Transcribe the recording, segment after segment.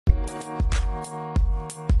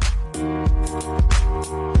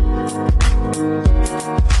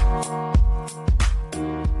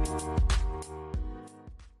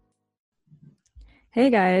Hey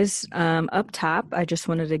guys, up top, I just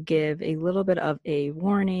wanted to give a little bit of a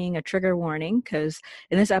warning, a trigger warning, because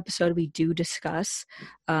in this episode we do discuss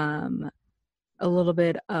a little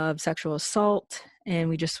bit of sexual assault, and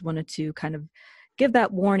we just wanted to kind of give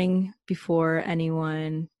that warning before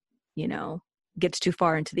anyone, gets too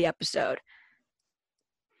far into the episode.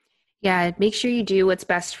 Yeah, make sure you do what's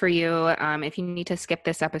best for you. If you need to skip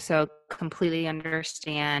this episode, completely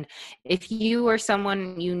understand. If you or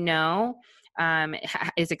someone you know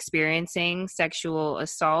is experiencing sexual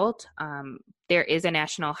assault, there is a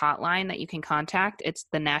national hotline that you can contact. It's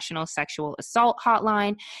the National Sexual Assault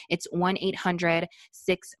Hotline. It's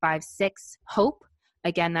 1-800-656-HOPE.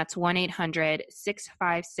 Again, that's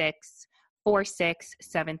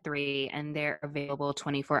 1-800-656-4673, and they're available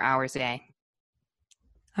 24 hours a day.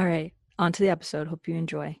 All right, on to the episode. Hope you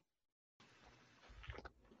enjoy.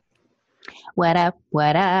 What up?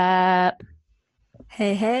 What up?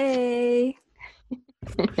 Hey.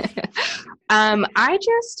 I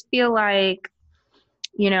just feel like,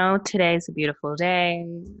 today's a beautiful day.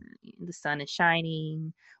 The sun is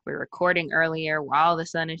shining. We're recording earlier while the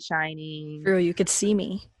sun is shining. True, you could see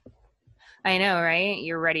me. I know, right?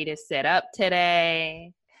 You're ready to sit up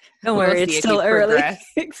today. Don't worry, it's still early.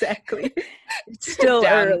 Exactly. It's still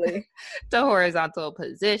early. To horizontal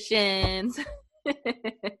positions.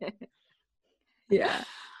 Yeah.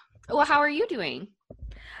 Well, how are you doing?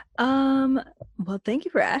 Well, thank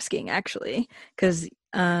you for asking, actually, because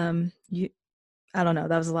I don't know,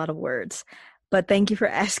 that was a lot of words, but thank you for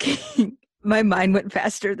asking. My mind went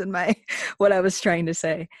faster than what I was trying to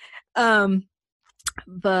say.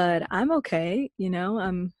 But I'm okay,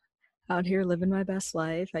 I'm out here living my best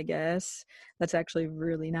life, I guess. That's actually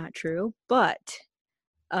really not true, but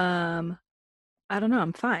I don't know,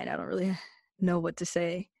 I'm fine. I don't really know what to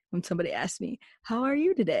say when somebody asks me, how are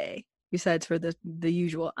you today? Besides for the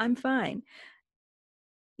usual, I'm fine.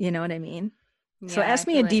 You know what I mean? Yeah, so ask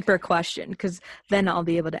me a deeper question, because then I'll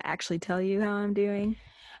be able to actually tell you how I'm doing.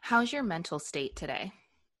 How's your mental state today?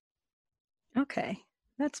 Okay,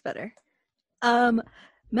 that's better.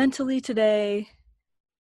 Mentally today,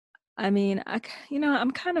 I mean,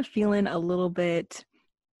 I'm kind of feeling a little bit,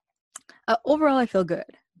 overall I feel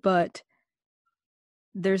good, but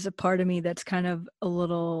there's a part of me that's kind of a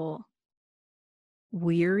little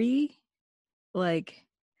weary. Like,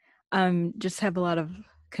 just have a lot of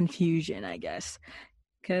confusion, I guess,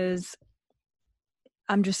 because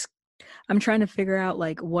I'm trying to figure out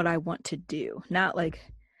like what I want to do, not like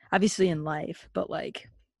obviously in life, but like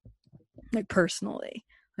personally.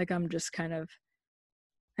 Like, I'm just kind of,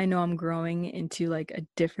 I know I'm growing into like a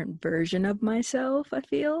different version of myself, I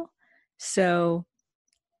feel. So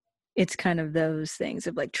it's kind of those things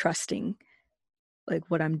of like trusting like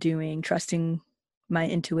what I'm doing, trusting my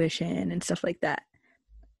intuition and stuff like that.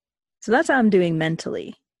 So that's how I'm doing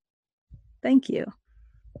mentally. Thank you.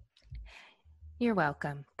 You're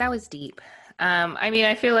welcome. That was deep.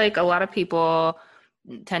 I feel like a lot of people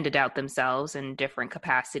tend to doubt themselves in different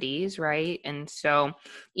capacities, right? And so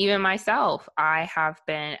even myself, I have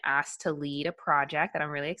been asked to lead a project that I'm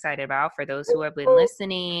really excited about. For those who have been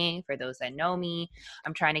listening, for those that know me,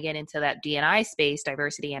 I'm trying to get into that D&I space,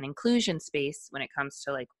 diversity and inclusion space, when it comes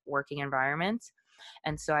to like working environments.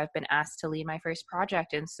 And so I've been asked to lead my first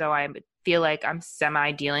project. And so I feel like I'm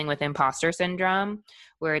semi dealing with imposter syndrome,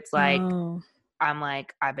 where it's like, I'm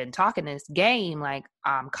like, I've been talking this game, like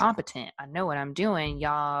I'm competent. I know what I'm doing.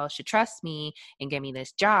 Y'all should trust me and give me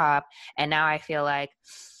this job. And now I feel like,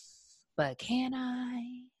 but can I?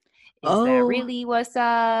 Is that really what's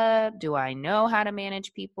up? Do I know how to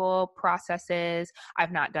manage people, processes?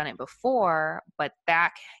 I've not done it before, but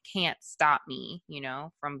that can't stop me,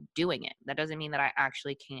 from doing it. That doesn't mean that I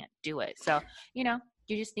actually can't do it. So, you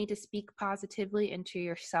just need to speak positively into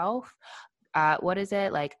yourself. What is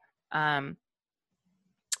it? Like,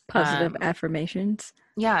 positive affirmations.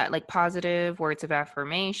 Yeah, like positive words of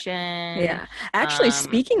affirmation. Yeah. Actually,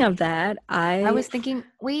 speaking of that, I was thinking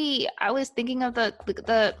of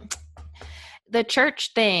the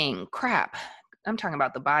church thing. Crap. I'm talking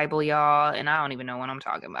about the Bible, y'all, and I don't even know what I'm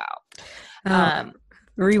talking about.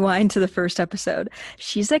 Rewind to the first episode.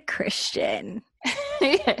 She's a Christian.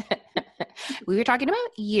 We were talking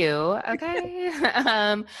about you, okay?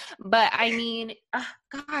 But I mean,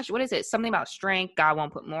 gosh, what is it? Something about strength. God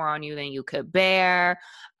won't put more on you than you could bear.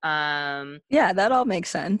 Yeah, that all makes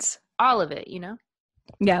sense. All of it,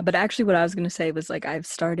 Yeah, but actually what I was going to say was like I've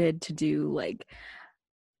started to do like,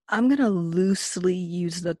 I'm going to loosely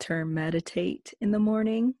use the term meditate in the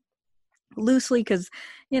morning. Loosely because,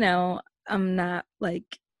 I'm not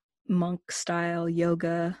like monk style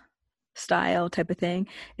yoga style type of thing.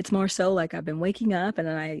 It's more so like I've been waking up and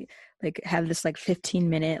then I like have this like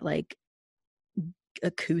 15-minute like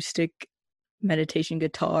acoustic meditation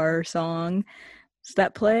guitar songs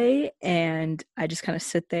that play, and I just kind of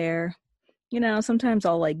sit there. Sometimes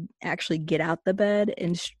I'll like actually get out the bed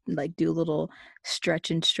and like do a little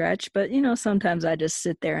stretch and stretch, but sometimes I just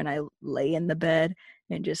sit there and I lay in the bed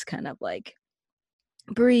and just kind of like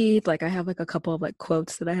breathe. Like I have like a couple of like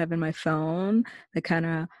quotes that I have in my phone that kind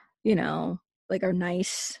of, you know, like are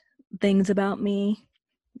nice things about me.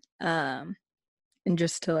 Um and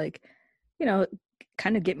just to like, you know,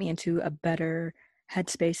 kind of get me into a better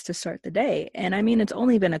headspace to start the day. And I mean, it's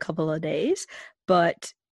only been a couple of days,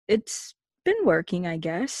 but it's been working, I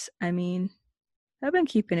guess. I mean, I've been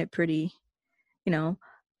keeping it pretty, you know,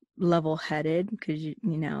 level headed because,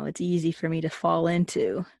 it's easy for me to fall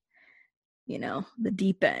into, the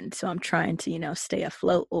deep end. So I'm trying to, stay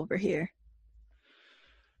afloat over here.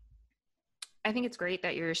 I think it's great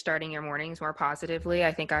that you're starting your mornings more positively.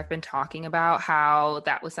 I think I've been talking about how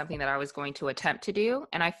that was something that I was going to attempt to do.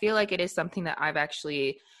 And I feel like it is something that I've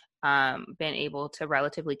actually been able to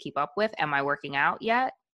relatively keep up with. Am I working out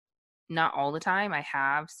yet? Not all the time. I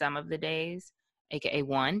have some of the days, aka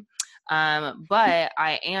one. But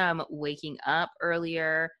I am waking up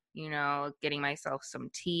earlier, getting myself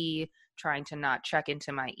some tea, trying to not check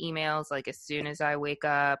into my emails like as soon as I wake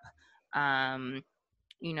up. Um,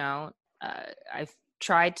 you know, I've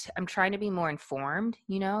I'm trying to be more informed.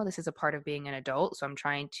 This is a part of being an adult. So I'm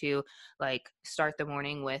trying to like start the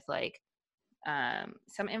morning with like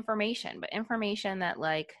some information, but information that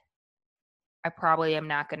like I probably am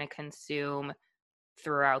not going to consume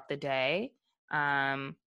throughout the day.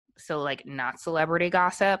 So like not celebrity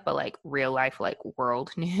gossip, but like real life, like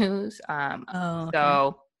world news. Oh, okay.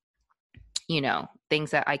 So,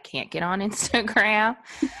 things that I can't get on Instagram.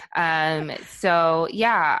 So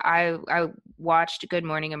yeah, I watched Good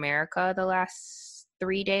Morning America the last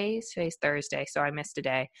 3 days. Today's Thursday, so I missed a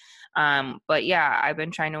day. But yeah, I've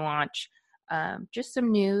been trying to watch just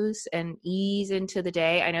some news and ease into the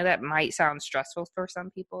day. I know that might sound stressful for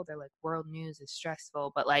some people. They're like, world news is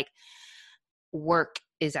stressful, but like work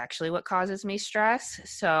is actually what causes me stress.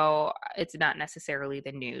 So it's not necessarily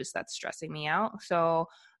the news that's stressing me out. So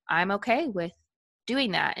I'm okay with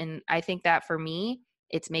doing that. And I think that for me,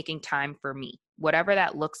 it's making time for me. Whatever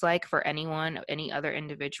that looks like for anyone, any other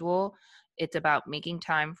individual, it's about making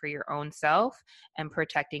time for your own self and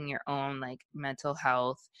protecting your own like mental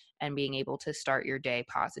health and being able to start your day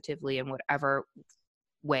positively in whatever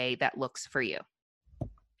way that looks for you.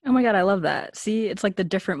 Oh my God, I love that. See, it's like the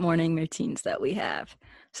different morning routines that we have.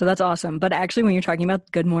 So that's awesome. But actually, when you're talking about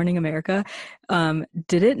Good Morning America,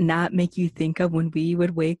 did it not make you think of when we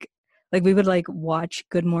would like we would like watch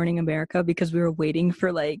Good Morning America because we were waiting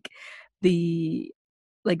for like the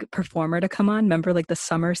like performer to come on? Remember like the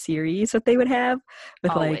summer series that they would have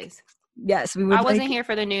with like, Always. yes, we I would wasn't like, here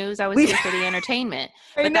for the news. I was we, here for the entertainment.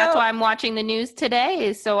 I But that's know. why I'm watching the news today,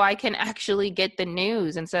 is so I can actually get the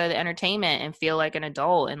news instead of the entertainment and feel like an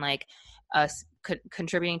adult and like us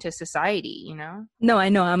contributing to society. No, I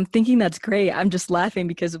know. I'm thinking that's great. I'm just laughing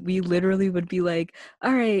because we literally would be like,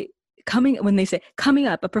 all right, when they say coming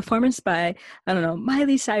up, a performance by, I don't know,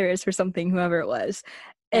 Miley Cyrus or something, whoever it was.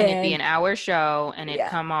 And it'd be And an hour show and it'd yeah,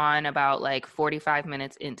 come on about like 45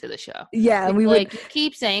 minutes into the show. yeah. And It's we would, like, you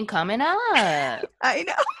keep saying coming up. I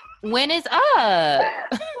know. When is up? Oh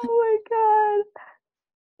my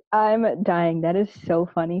God. I'm dying. That is so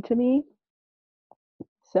funny to me.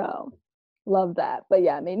 So love that. But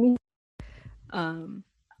yeah, um,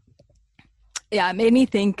 it made me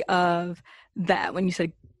think of that when you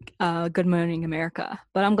said Good Morning America.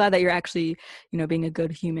 But I'm glad that you're actually, being a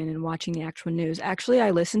good human and watching the actual news. Actually, I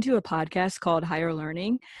listened to a podcast called Higher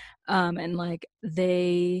Learning, and like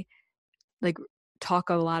they like talk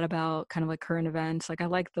a lot about kind of like current events. Like I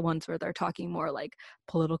like the ones where they're talking more like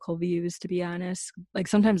political views, to be honest. Like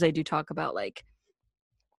sometimes they do talk about like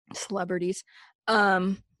celebrities,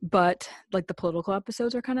 but like the political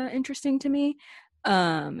episodes are kind of interesting to me.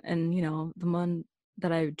 And the one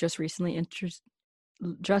that I just recently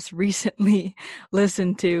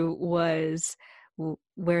listened to was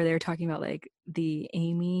where they were talking about like the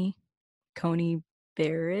Amy Coney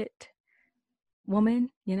Barrett woman,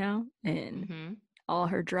 and Mm-hmm. all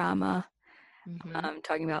her drama. Mm-hmm.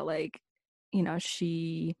 Talking about like,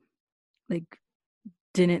 she like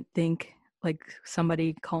didn't think like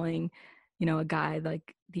somebody calling, a guy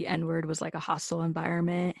like the N-word was like a hostile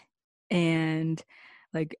environment. And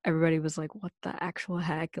like everybody was like, what the actual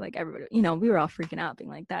heck? Like everybody, we were all freaking out, being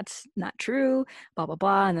like, that's not true, blah blah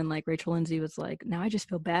blah. And then like Rachel Lindsay was like, now I just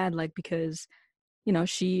feel bad, like because you know,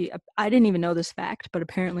 I didn't even know this fact, but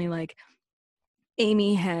apparently like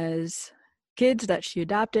Amy has kids that she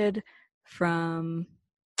adopted from,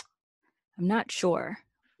 I'm not sure,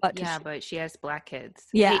 but Yeah, but she has Black kids.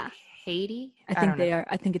 yeah, Haiti? I I think don't know. they are.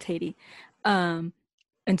 I think it's Haiti. And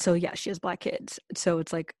so yeah, she has Black kids. So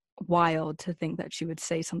it's like wild to think that she would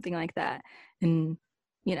say something like that. And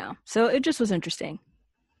you know, so it just was interesting.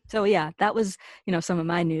 So yeah, that was, you know, some of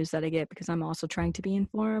my news that I get because I'm also trying to be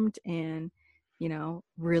informed and, you know,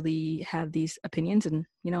 really have these opinions. And,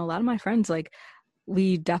 you know, a lot of my friends, like,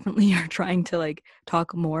 we definitely are trying to like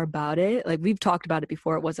talk more about it. Like we've talked about it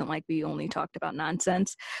before. It wasn't like we only talked about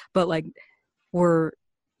nonsense, but like we're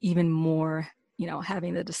even more, you know,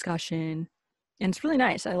 having the discussion, and it's really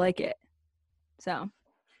nice. I like it. So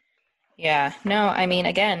Yeah. No, I mean,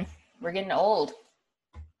 again, we're getting old.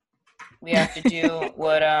 We have to do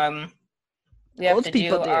what we have old to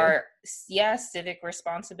people do do. our civic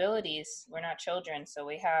responsibilities. We're not children, so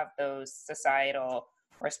we have those societal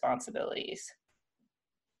responsibilities.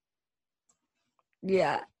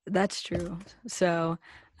 Yeah, that's true. So,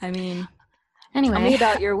 I mean, tell me Anyway,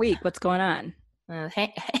 about your week. What's going on?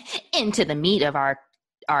 into the meat of our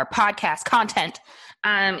podcast content.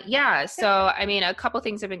 Yeah, so I mean, a couple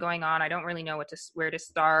things have been going on. I don't really know where to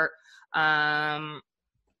start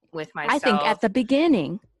with I think at myself. the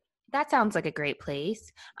beginning. That sounds like a great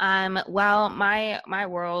place. Well, my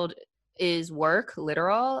world is work,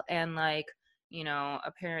 literal, and like, you know,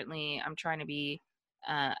 apparently I'm trying to be,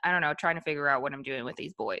 I don't know, trying to figure out what I'm doing with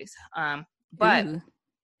these boys. But Ooh.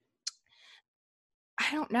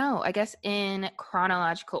 I don't know. I guess in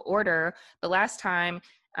chronological order, the last time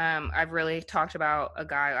I've really talked about a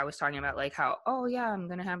guy, I was talking about like how, oh yeah, I'm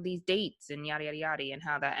going to have these dates and yada, yada, yada, and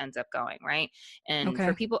how that ends up going. Right. And for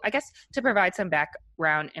Okay. people, I guess to provide some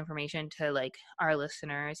background information to like our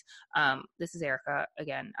listeners, this is Erica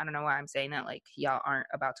again. I don't know why I'm saying that. Like y'all aren't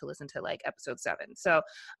about to listen to like episode 7. So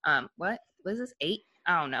what was this, 8?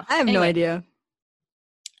 I don't know. I have no Anyway, idea.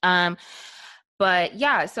 but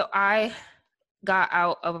yeah, so I got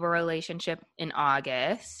out of a relationship in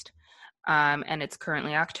August, and it's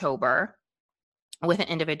currently October, with an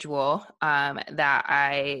individual that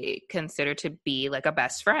I consider to be like a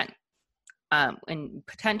best friend. And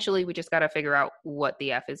potentially we just got to figure out what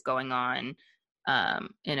the F is going on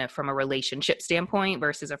from a relationship standpoint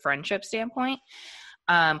versus a friendship standpoint.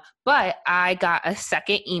 But I got a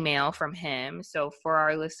second email from him. So for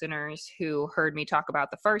our listeners who heard me talk about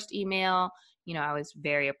the first email, you know, I was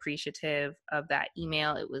very appreciative of that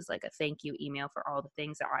email. It was like a thank you email for all the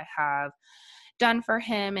things that I have done for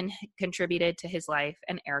him and contributed to his life.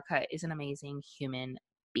 And Erica is an amazing human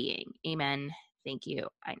being. Amen. Thank you.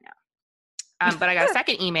 I know. But I got a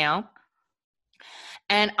second email.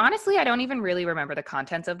 And honestly, I don't even really remember the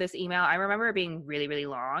contents of this email. I remember it being really, really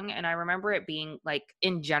long. And I remember it being like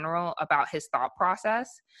in general about his thought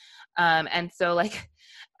process. And so like,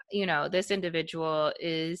 you know, this individual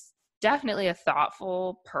is definitely a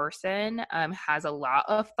thoughtful person, has a lot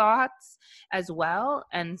of thoughts as well.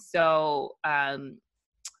 And so I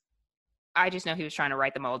just know he was trying to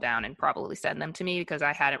write them all down and probably send them to me because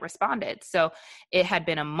I hadn't responded. So it had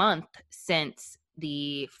been a month since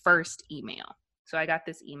the first email. So I got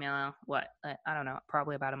this email, I don't know,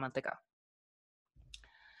 probably about a month ago.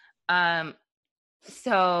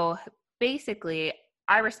 So basically,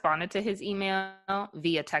 I responded to his email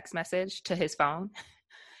via text message to his phone.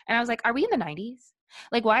 And I was like, are we in the 90s?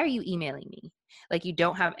 Like, why are you emailing me? Like, you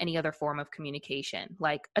don't have any other form of communication,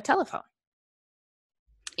 like a telephone.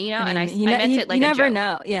 You know, I and mean, I meant it you like a never joke.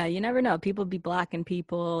 know. Yeah, you never know. People be blocking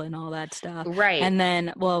people and all that stuff. Right. And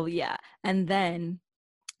then, well, yeah. And then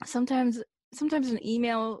sometimes an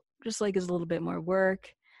email just like is a little bit more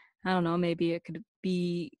work. I don't know, maybe it could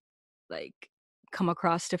be like come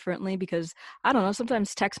across differently because I don't know,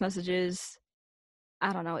 sometimes text messages,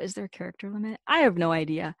 I don't know, is there a character limit? I have no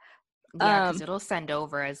idea. Yeah, because it'll send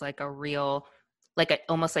over as like a real,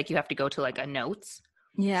 almost like you have to go to like a notes.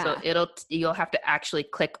 So Yeah. you'll have to actually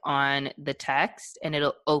click on the text and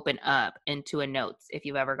it'll open up into a notes if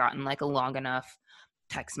you've ever gotten like a long enough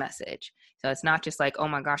text message. So it's not just like, oh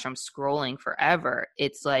my gosh, I'm scrolling forever.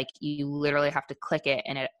 It's like you literally have to click it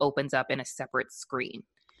and it opens up in a separate screen.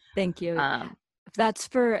 Thank you. That's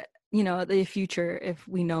for, you know, the future if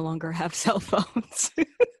we no longer have cell phones.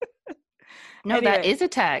 No, Anyway. that is a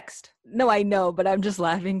text. No, I know, but I'm just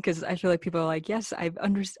laughing because I feel like people are like, yes, I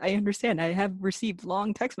understand. I have received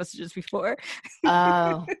long text messages before.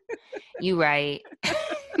 Oh, you right.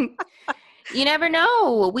 You never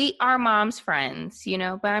know. We are mom's friends,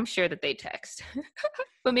 but I'm sure that they text.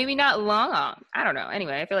 But maybe not long. I don't know.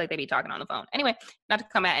 Anyway, I feel like they'd be talking on the phone. Anyway, not to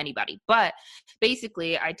come at anybody, but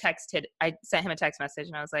basically I sent him a text message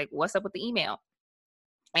and I was like, what's up with the email?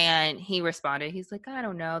 And he responded, he's like, I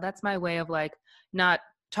don't know. That's my way of like not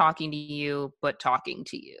talking to you, but talking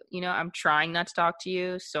to you. I'm trying not to talk to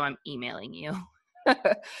you, so I'm emailing you.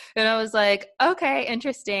 And I was like, okay,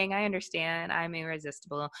 interesting. I understand. I'm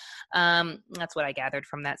irresistible. That's what I gathered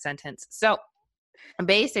from that sentence. So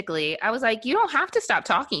basically, I was like, you don't have to stop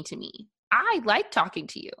talking to me. I like talking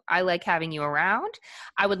to you. I like having you around.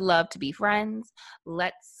 I would love to be friends.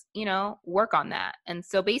 Let's, work on that. And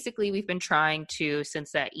so basically, we've been trying to,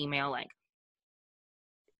 since that email, like,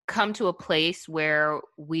 come to a place where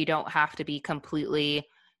we don't have to be completely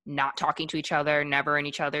not talking to each other, never in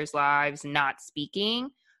each other's lives, not speaking,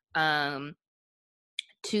 to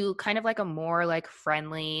kind of like a more like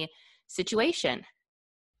friendly situation.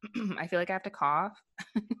 I feel like I have to cough.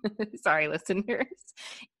 Sorry, listeners.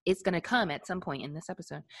 It's going to come at some point in this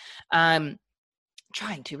episode.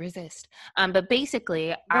 Trying to resist. But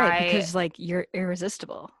basically, Right, because like you're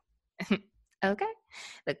irresistible. Okay.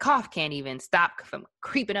 The cough can't even stop from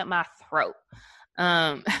creeping up my throat.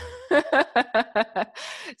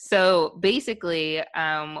 So basically,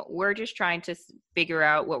 we're just trying to figure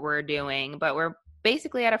out what we're doing, but we're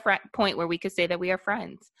basically at a point where we could say that we are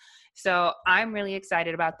friends. So I'm really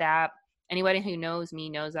excited about that. Anybody who knows me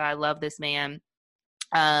knows that I love this man.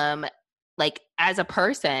 Like as a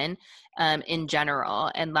person, in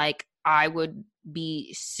general, and like I would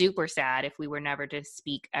be super sad if we were never to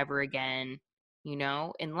speak ever again,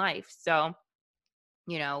 in life. So,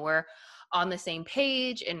 we're on the same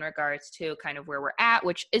page in regards to kind of where we're at,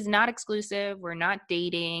 which is not exclusive. We're not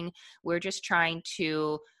dating. We're just trying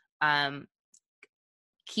to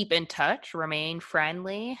keep in touch, remain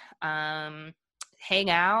friendly, hang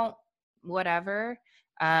out, whatever.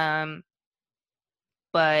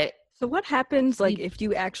 But so what happens like if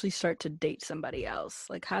you actually start to date somebody else?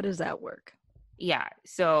 Like how does that work? Yeah.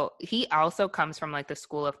 So he also comes from like the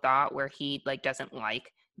school of thought where he like doesn't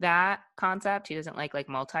like that concept. He doesn't like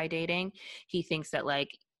multi-dating. He thinks that like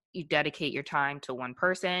you dedicate your time to one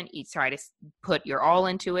person, you try to put your all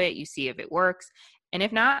into it, you see if it works. And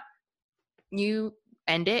if not, you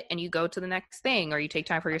end it and you go to the next thing, or you take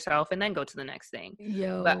time for yourself and then go to the next thing.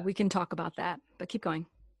 But we can talk about that, but keep going.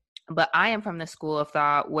 But I am from the school of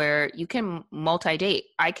thought where you can multi-date.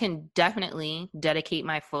 I can definitely dedicate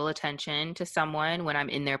my full attention to someone when I'm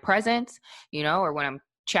in their presence, or when I'm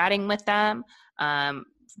chatting with them.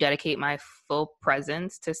 Dedicate my full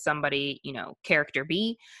presence to somebody, character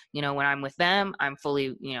B, when I'm with them, I'm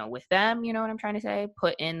fully, with them, you know what I'm trying to say?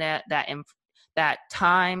 Put in that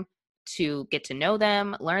time to get to know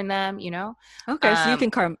them, learn them, Okay, so you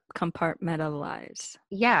can compartmentalize.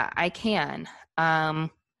 Yeah, I can.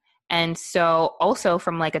 And so also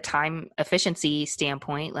from like a time efficiency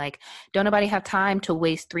standpoint, like don't nobody have time to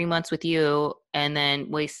waste 3 months with you and then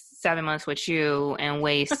waste 7 months with you and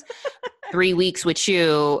waste 3 weeks with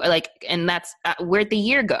you. Like, and that's where'd the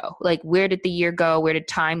year go? Like, where did the year go? Where did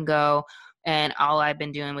time go? And all I've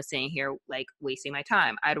been doing was sitting here, like wasting my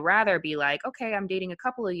time. I'd rather be like, okay, I'm dating a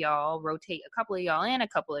couple of y'all, rotate a couple of y'all in, a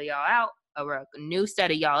couple of y'all out, a new set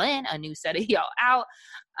of y'all in, a new set of y'all out,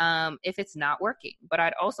 if it's not working. But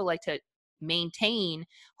I'd also like to maintain,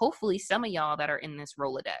 hopefully, some of y'all that are in this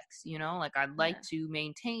Rolodex, like I'd like to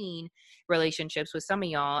maintain relationships with some of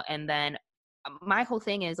y'all. And then my whole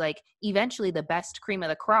thing is like, eventually the best cream of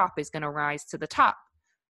the crop is going to rise to the top.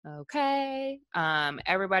 Okay.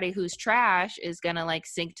 Everybody who's trash is going to like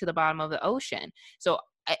sink to the bottom of the ocean. So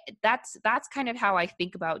that's kind of how I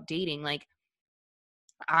think about dating. Like,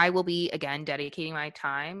 I will be, again, dedicating my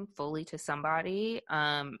time fully to somebody.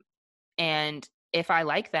 And if I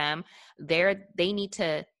like them, I need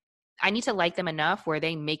to like them enough where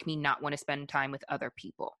they make me not want to spend time with other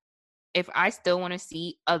people. If I still want to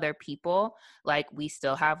see other people, like we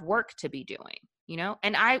still have work to be doing,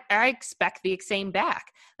 and I expect the same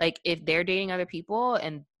back. Like if they're dating other people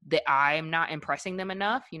and I'm not impressing them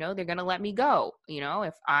enough, they're going to let me go.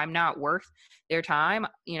 If I'm not worth their time,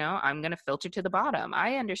 I'm going to filter to the bottom.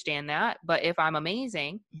 I understand that. But if I'm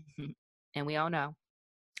amazing, and we all know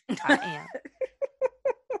I am,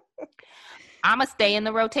 I'm going to stay in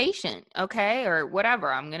the rotation, okay? Or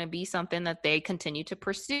whatever. I'm going to be something that they continue to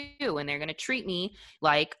pursue, and they're going to treat me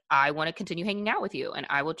like I want to continue hanging out with you, and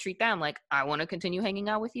I will treat them like I want to continue hanging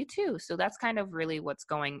out with you too. So that's kind of really what's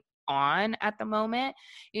going on at the moment,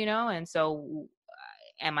 and so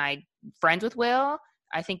am I friends with Will?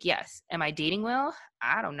 I think yes. Am I dating Will?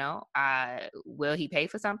 I don't know. Will he pay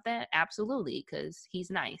for something? Absolutely, because he's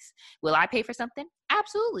nice. Will I pay for something?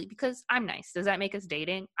 Absolutely, because I'm nice. Does that make us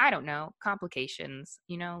dating? I don't know. Complications,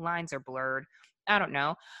 lines are blurred. I don't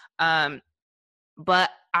know. But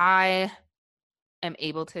I am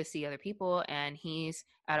able to see other people, and he's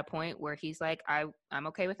at a point where he's like, I'm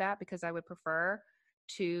okay with that, because I would prefer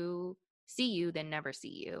to see you than never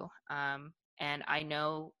see you. And I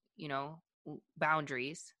know,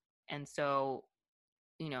 boundaries. And so,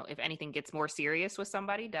 if anything gets more serious with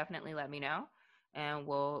somebody, definitely let me know, and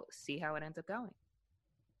we'll see how it ends up going.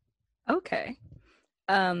 Okay.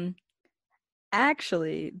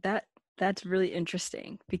 Actually, that's really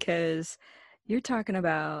interesting, because you're talking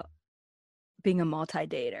about being a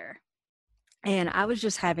multi-dater. And I was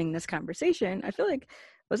just having this conversation. I feel like,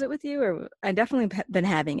 was it with you? Or I definitely been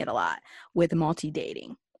having it a lot with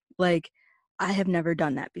multi-dating. Like, I have never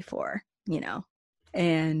done that before,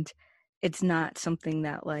 and it's not something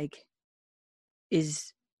that like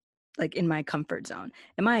is like in my comfort zone.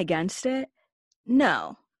 Am I against it?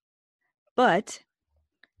 No. But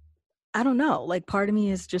I don't know. Like, part of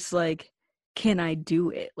me is just like, can I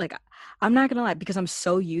do it? Like, I'm not gonna lie, because I'm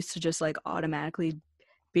so used to just like automatically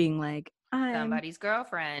being like, I'm Somebody's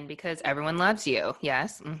girlfriend, because everyone loves you.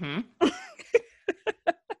 Yes. Mm-hmm.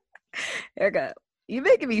 Erica, you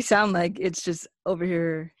making me sound like it's just over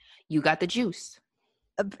here. You got the juice.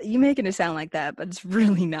 You making it sound like that, but it's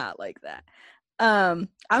really not like that. I'm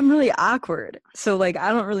really awkward, so like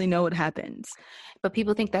I don't really know what happens. But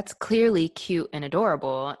people think that's clearly cute and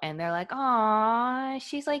adorable, and they're like, "Aw,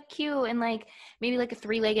 she's like cute and like maybe like a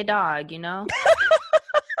three-legged dog,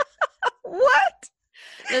 What?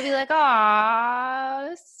 They'll be like,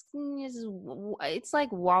 "Aw, it's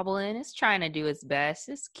like wobbling. It's trying to do its best.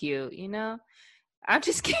 It's cute, I'm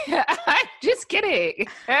just kidding. I'm just kidding.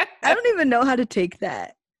 I don't even know how to take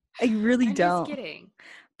that. I really I'm don't. just kidding.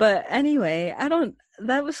 But anyway,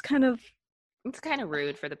 that was kind of. It's kind of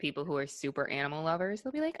rude for the people who are super animal lovers.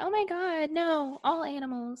 They'll be like, "Oh my God, no, all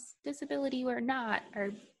animals, disability or not,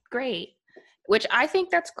 are great." Which I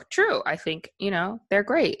think that's true. I think, they're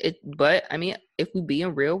great. But I mean, if we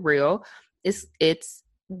being real, it's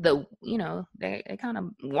the, they kind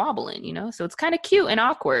of wobbling, so it's kind of cute and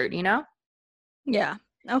awkward, Yeah.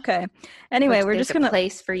 Okay. Anyway, but we're there's just gonna. a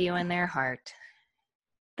place for you in their heart.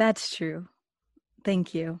 That's true.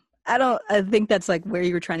 Thank you. I think that's like where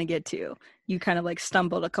you were trying to get to. You kind of like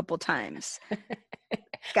stumbled a couple times.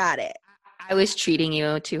 Got it. I was treating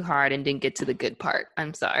you too hard and didn't get to the good part.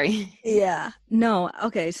 I'm sorry. Yeah. No.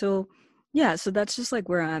 Okay. So, yeah. So that's just like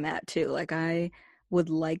where I'm at too. Like, I would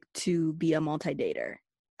like to be a multi-dater.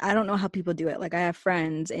 I don't know how people do it. Like, I have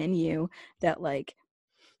friends and you that like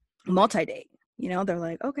multi-date. They're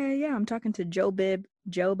like, okay, yeah, I'm talking to Joe,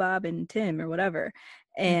 Bob, and Tim or whatever.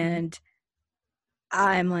 And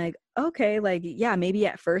I'm like, okay, like, yeah, maybe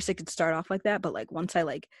at first it could start off like that, but like once I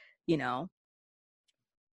like,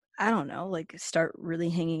 I don't know, like start really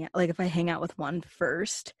hanging out, like if I hang out with one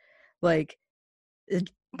first, like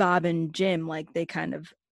Bob and Jim, like they kind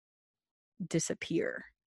of disappear,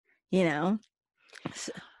 you know?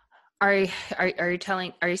 So, Are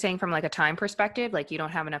you saying from like a time perspective, like you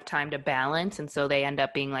don't have enough time to balance, and so they end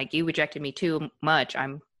up being like, you rejected me too much.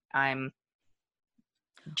 I'm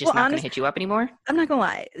just not going to hit you up anymore. I'm not gonna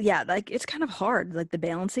lie. Yeah, like it's kind of hard, like the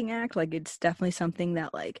balancing act. Like it's definitely something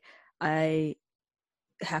that like I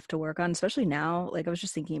have to work on, especially now. Like I was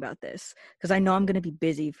just thinking about this because I know I'm gonna be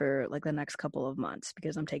busy for like the next couple of months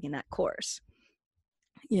because I'm taking that course.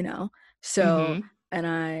 So and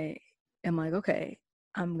I am like, okay,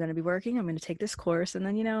 I'm gonna be working. I'm gonna take this course, and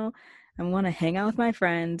then I want to hang out with my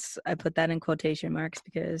friends. I put that in quotation marks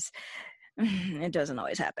because it doesn't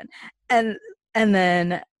always happen. And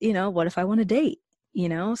then, what if I want to date?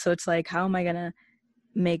 So it's like, how am I going to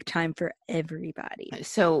make time for everybody?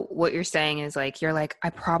 So what you're saying is like, you're like,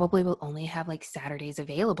 I probably will only have like Saturdays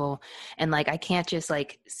available. And like, I can't just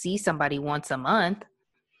like see somebody once a month.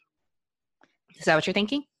 Is that what you're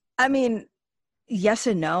thinking? I mean, yes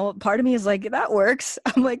and no. Part of me is like, that works.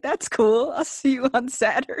 I'm like, that's cool. I'll see you on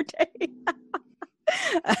Saturday.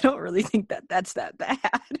 I don't really think that that's that bad.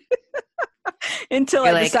 Until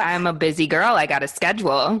you're like, I'm a busy girl. I got a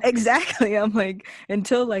schedule. Exactly. I'm like,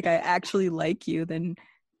 until like I actually like you, then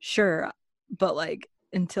sure. But like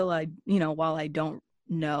until I, while I don't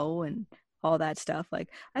know and all that stuff, like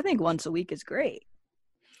I think once a week is great.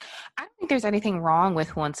 I don't think there's anything wrong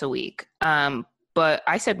with once a week. But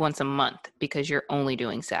I said once a month because you're only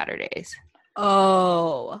doing Saturdays.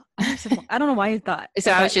 Oh, I don't know why you thought.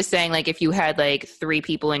 So I was just saying, like, if you had like 3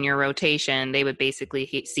 people in your rotation, they would basically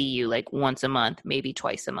see you like once a month, maybe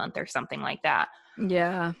twice a month or something like that.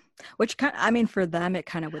 Yeah. Which I mean, for them, it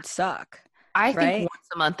kind of would suck, I think right? once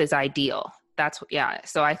a month is ideal. Yeah.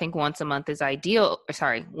 So I think once a month is ideal.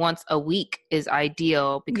 Sorry, once a week is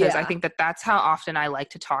ideal because I Yeah. think that that's how often I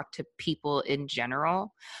like to talk to people in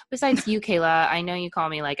general. Besides you, Kayla, I know you call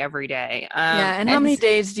me like every day. Yeah. And how And many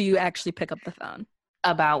days do you actually pick up the phone?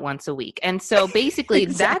 about once a week. And so basically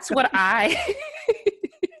that's Exactly. what I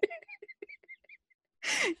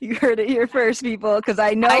You heard it here first, people, because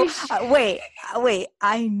I know. Wait,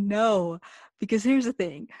 I know. Because here's the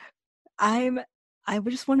thing. I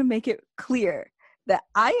just want to make it clear that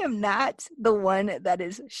I am not the one that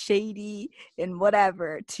is shady and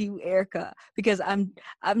whatever to Erica, because I'm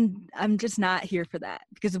just not here for that,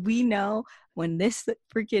 because we know when this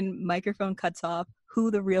freaking microphone cuts off who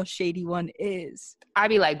the real shady one is. I'd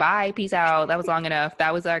be like, bye, peace out. That was long enough.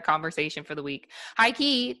 That was our conversation for the week. High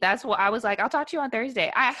key, that's what I was like, I'll talk to you on Thursday.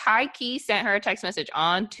 I high key sent her a text message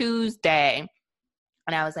on Tuesday.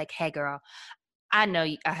 And I was like, hey, girl, I know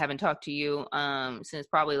I haven't talked to you since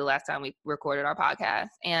probably the last time we recorded our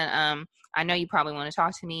podcast. And I know you probably want to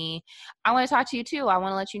talk to me. I want to talk to you too. I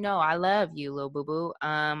want to let you know I love you, little boo-boo.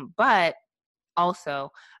 But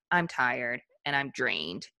also, I'm tired and I'm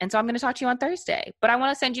drained. And so I'm going to talk to you on Thursday. But I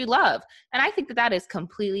want to send you love. And I think that that is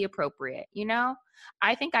completely appropriate, you know?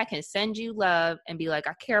 I think I can send you love and be like,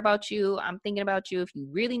 I care about you. I'm thinking about you. If you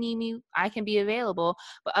really need me, I can be available.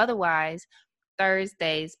 But otherwise,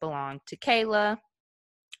 Thursdays belong to Kayla.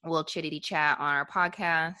 We'll chitty chat on our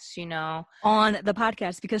podcast, you know. On the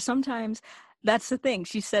podcast, because sometimes that's the thing.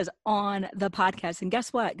 She says on the podcast. And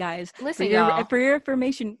guess what, guys? Listen, y'all. For your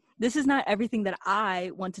information, this is not everything that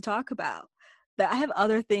I want to talk about. That I have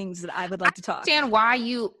other things that I would like to talk. I understand why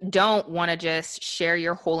you don't want to just share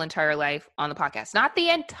your whole entire life on the podcast. Not the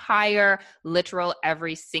entire, literal,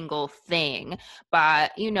 every single thing.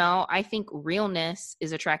 But, you know, I think realness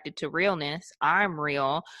is attracted to realness. I'm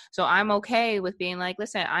real. So I'm okay with being like,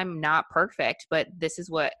 listen, I'm not perfect, but this is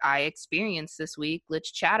what I experienced this week.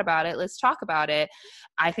 Let's chat about it. Let's talk about it.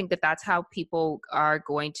 I think that that's how people are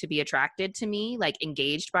going to be attracted to me, like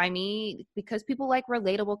engaged by me, because people like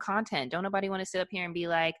relatable content. Don't nobody want to sit up here and be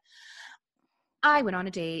like, I went on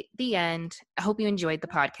a date, the end. I hope you enjoyed the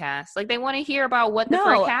podcast. Like they want to hear about what the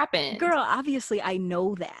frick happened. Girl, obviously I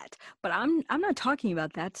know that, but I'm not talking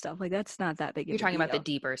about that stuff. Like that's not that big of a deal. You're talking about the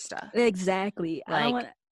deeper stuff. Exactly. Like I don't want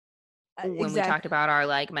when we talked about our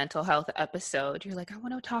like mental health episode, you're like, I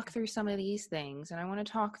want to talk through some of these things, and I want to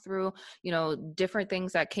talk through, you know, different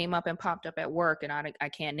things that came up and popped up at work, and I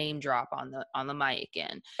can't name drop on the mic.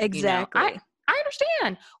 And exactly. you know, I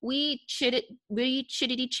understand. We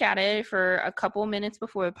chittity chatted for a couple minutes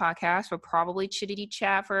before the podcast. We'll probably chittity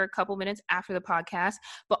chat for a couple minutes after the podcast.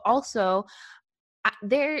 But also,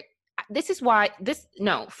 this is why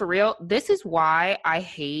I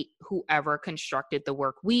hate whoever constructed the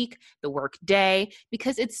work week, the work day,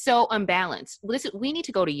 because it's so unbalanced. We need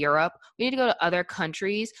to go to Europe. We need to go to other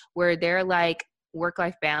countries where they're like,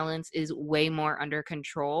 work-life balance is way more under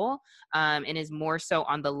control, and is more so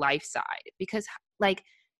on the life side, because like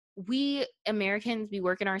we Americans be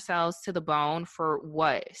working ourselves to the bone for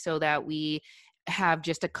what? So that we have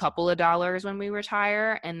just a couple of dollars when we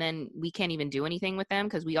retire, and then we can't even do anything with them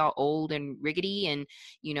because we all old and rickety, and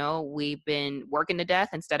you know, we've been working to death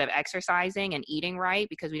instead of exercising and eating right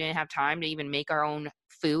because we didn't have time to even make our own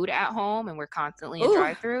food at home, and we're constantly in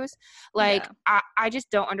drive-thrus. Like yeah. I just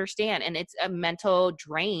don't understand, and it's a mental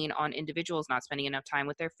drain on individuals not spending enough time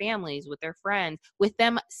with their families, with their friends, with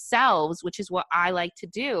themselves, which is what I like to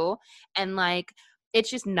do. And like, it's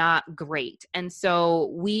just not great. And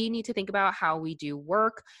so we need to think about how we do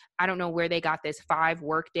work. I don't know where they got this 5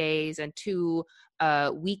 work days and 2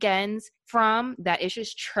 weekends from. That is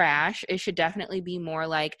just trash. It should definitely be more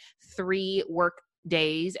like 3 work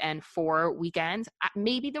days and 4 weekends.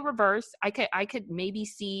 Maybe the reverse. I could maybe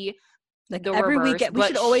see like the every reverse, weekend. We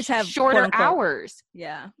should always have shorter hours.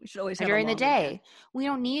 Yeah, we should always have during the day. Weekend. We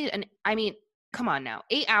don't need I mean, come on now.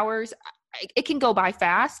 8 hours. It can go by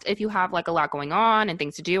fast if you have like a lot going on and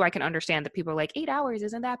things to do. I can understand that people are like, 8 hours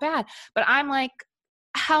isn't that bad. But I'm like,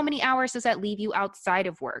 how many hours does that leave you outside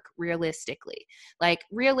of work realistically? Like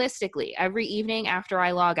realistically, every evening after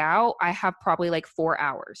I log out, I have probably like 4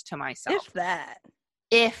 hours to myself.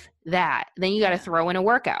 If that, then you got to throw in a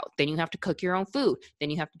workout. Then you have to cook your own food. Then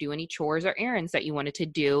you have to do any chores or errands that you wanted to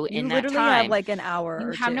do in that time. You literally have like an hour.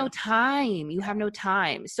 You have no time. You have no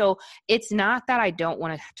time. So it's not that I don't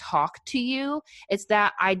want to talk to you. It's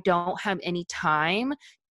that I don't have any time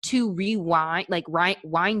to rewind, like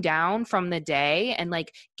wind down from the day and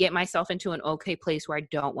like get myself into an okay place where I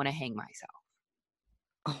don't want to hang myself.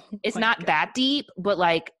 Oh, it's not that deep, but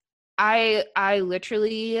like I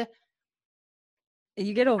literally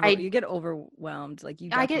I you get overwhelmed. Like, you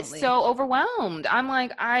I get definitely. so overwhelmed. I'm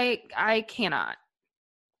like, I cannot.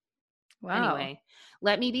 Wow. Anyway,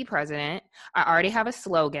 let me be president. I already have a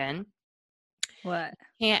slogan. What?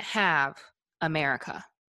 Can't have America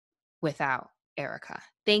without Erica.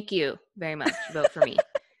 Thank you very much. Vote for me.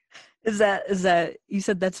 Is that you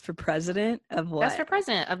said that's for president of That's what? for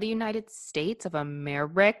president of the United States of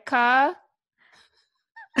America.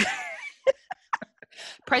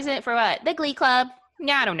 President for what? The Glee Club?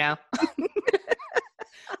 Yeah, I don't know.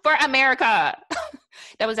 For America.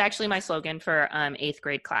 That was actually my slogan for 8th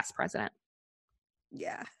grade class president.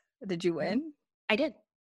 Yeah. Did you win? I did.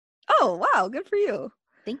 Oh, wow, good for you.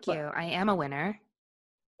 Thank What? you. I am a winner.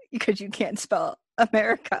 Because you can't spell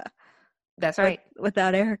America That's right.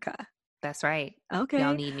 without Erica. That's right. Okay.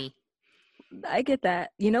 Y'all need me. I get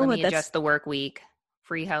that. You know Let what? me adjust the work week,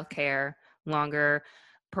 free health care, longer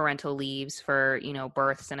parental leaves for,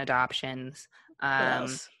 births and adoptions. What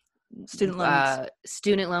else? Student loans.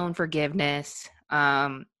 Student loan forgiveness.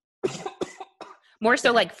 More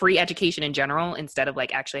so like free education in general instead of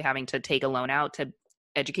like actually having to take a loan out to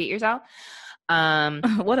educate yourself.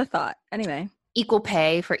 What a thought. Anyway. Equal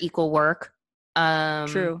pay for equal work.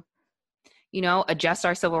 True. Adjust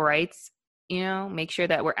our civil rights, make sure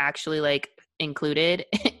that we're actually like included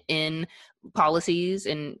in policies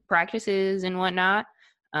and practices and whatnot.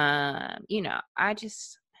 I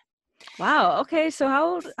just. Wow. Okay. So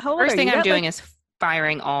how old First are thing you? I'm doing is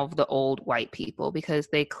firing all of the old white people because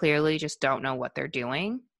they clearly just don't know what they're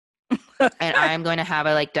doing. And I'm going to have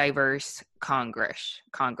a like diverse Congress.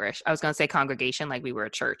 I was going to say congregation like we were a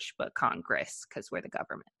church, but Congress because we're the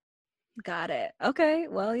government. Got it. Okay.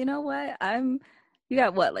 Well, you know what? You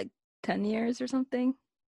got what, like 10 years or something?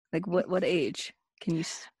 Like what age can you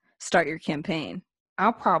start your campaign?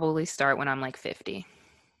 I'll probably start when I'm like 50.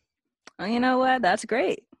 Oh, you know what? That's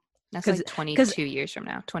great. That's like 22 years from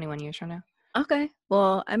now, 21 years from now. Okay.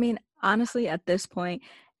 Well, I mean, honestly, at this point,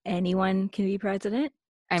 anyone can be president.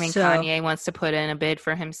 I mean, Kanye wants to put in a bid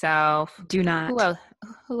for himself. Do not.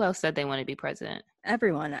 Who else said they want to be president?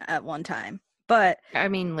 Everyone at one time. But I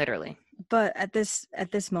mean, literally. But at this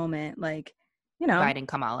moment, like, Biden,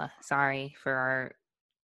 Kamala. Sorry for our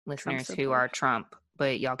listeners who are Trump,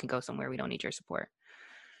 but y'all can go somewhere. We don't need your support.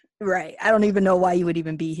 Right. I don't even know why you would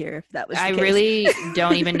even be here if that was the case. I really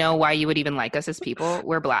don't even know why you would even like us as people.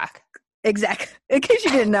 We're Black. Exactly. In case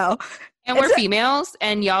you didn't know. And we're females,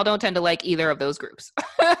 and y'all don't tend to like either of those groups.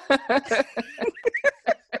 All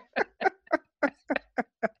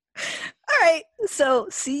right. So,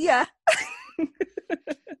 see ya.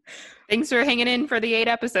 Thanks for hanging in for the 8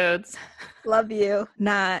 episodes. Love you.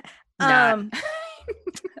 Not. More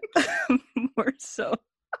so.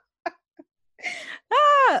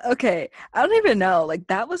 Okay. I don't even know. Like,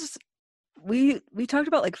 that was we talked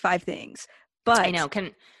about like 5 things. But I know.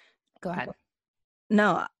 Go ahead.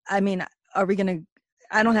 No, I mean, are we gonna?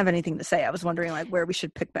 I don't have anything to say. I was wondering like where we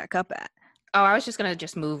should pick back up at. Oh, I was just gonna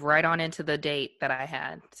move right on into the date that I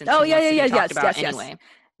had. Since yes. Anyway.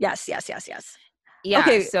 Yes. Yeah.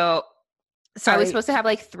 Okay. So sorry. I was supposed to have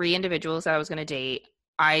like 3 individuals that I was gonna date.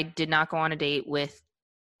 I did not go on a date with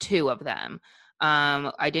 2 of them.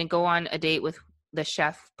 I didn't go on a date with the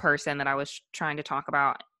chef person that I was trying to talk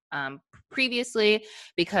about previously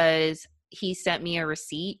because he sent me a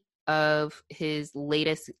receipt of his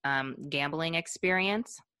latest gambling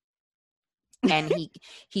experience, and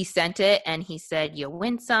he sent it and he said, you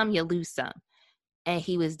win some, you lose some, and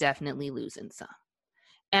he was definitely losing some.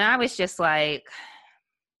 And I was just like,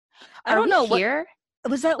 I don't know, here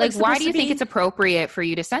was that like why do you think it's appropriate for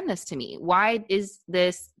you to send this to me? Why is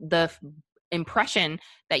this the impression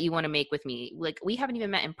that you want to make with me? Like, we haven't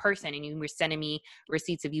even met in person and you were sending me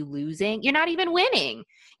receipts of you losing. You're not even winning.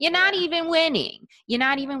 You're not even winning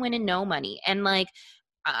no money. And like,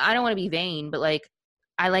 I don't want to be vain, but like,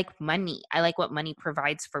 I like money. I like what money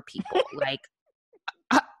provides for people. Like,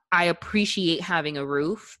 I appreciate having a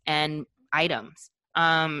roof and items.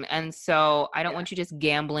 And so I don't want you just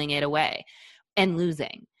gambling it away and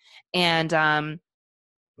losing. And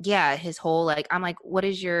his whole like, I'm like, what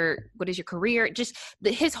is your career? Just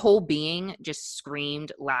his whole being just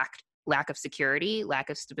screamed lack of security, lack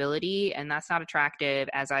of stability, and that's not attractive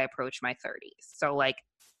as I approach my 30s. So like,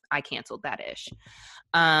 I canceled that ish.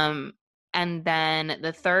 And then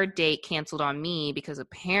the third date canceled on me because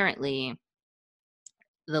apparently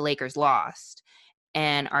the Lakers lost,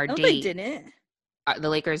 and our date. They didn't. The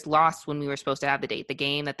Lakers lost when we were supposed to have the date. The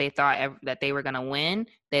game that they thought that they were going to win,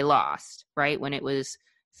 they lost, right? When it was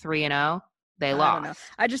 3-0, they lost. I don't know.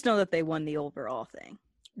 I just know that they won the overall thing.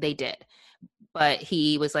 They did. But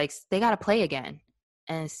he was like, they got to play again.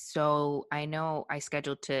 And so I know I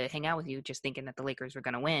scheduled to hang out with you just thinking that the Lakers were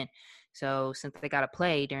going to win. So since they got to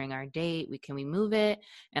play during our date, can we move it?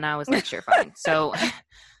 And I was like, sure, fine. So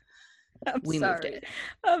we moved it.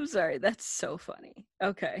 I'm sorry. That's so funny.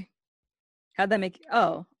 Okay. How'd that make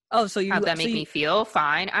so How'd that make me feel?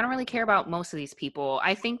 Fine. I don't really care about most of these people.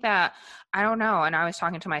 I think that, I don't know. And I was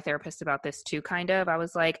talking to my therapist about this too, kind of. I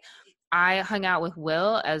was like, I hung out with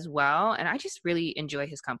Will as well, and I just really enjoy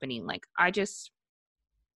his company. Like, I just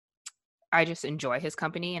enjoy his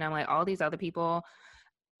company, and I'm like, all these other people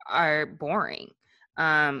are boring.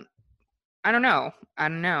 I don't know.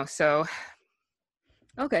 So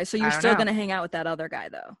okay, so you're still gonna hang out with that other guy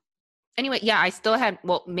though. Anyway, yeah, I still had,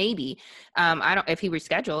 well, maybe. I don't, if he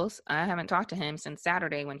reschedules, I haven't talked to him since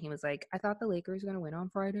Saturday when he was like, I thought the Lakers were going to win on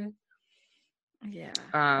Friday. Yeah.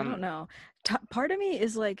 I don't know. Part of me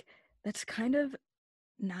is like, that's kind of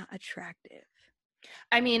not attractive.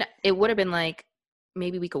 I mean, it would have been like,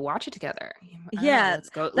 maybe we could watch it together. Yeah. Let's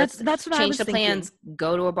go. That's what I was change the plans,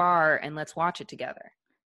 go to a bar and let's watch it together.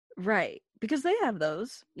 Right. Because they have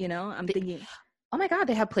those, I'm thinking. Oh my God,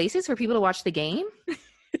 they have places for people to watch the game?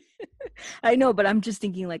 I know, but I'm just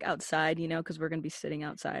thinking like outside, because we're going to be sitting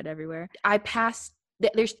outside everywhere.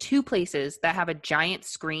 There's 2 places that have a giant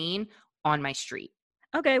screen on my street.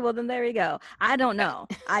 Okay, well then there you go. I don't know.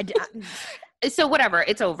 So whatever,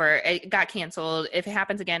 it's over. It got canceled. If it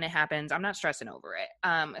happens again, it happens. I'm not stressing over it.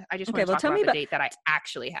 I just want to talk about the date that I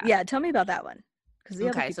actually have. Yeah, tell me about that one.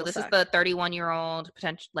 Okay, so this is the 31-year-old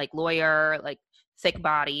potential lawyer, thick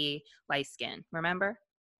body, light skin. Remember?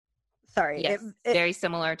 Sorry. Yes, very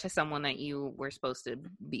similar to someone that you were supposed to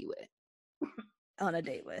be with. On a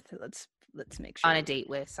date with. Let's make sure. On a date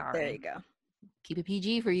with, sorry. There you go. Keep it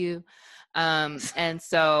PG for you. And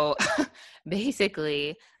so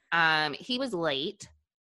basically, he was late.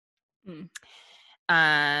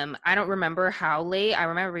 I don't remember how late. I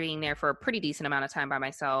remember being there for a pretty decent amount of time by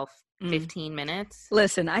myself. 15 minutes.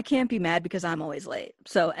 Listen, I can't be mad because I'm always late.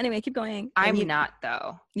 So anyway, keep going. I'm not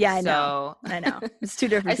though. Yeah, I know. It's 2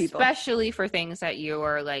 different people. Especially for things that you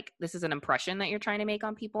are like, this is an impression that you're trying to make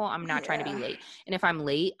on people. I'm not trying to be late. And if I'm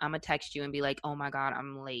late, I'm gonna text you and be like, oh my God,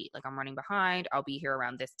 I'm late. Like, I'm running behind. I'll be here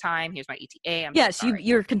around this time. Here's my ETA. Yes,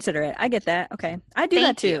 you're considerate. I get that. Okay. I do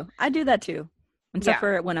that too. I do that too. Except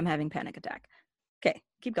for when I'm having panic attack. Okay,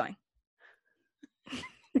 keep going.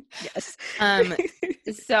 Yes.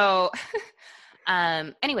 So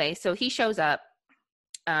anyway, so he shows up.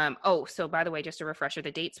 So by the way, just a refresher,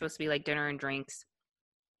 the date's supposed to be like dinner and drinks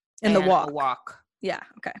and the walk. A walk. Yeah.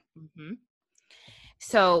 Okay. Mm-hmm.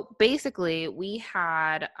 So basically we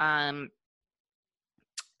had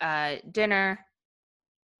dinner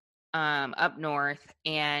up north,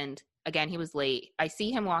 and again, he was late. I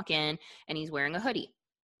see him walk in and he's wearing a hoodie.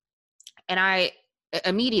 And I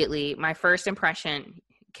immediately, my first impression,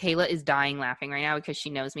 Kayla is dying laughing right now because she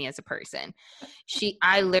knows me as a person.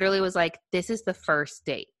 I literally was like, this is the first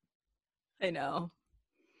date. I know.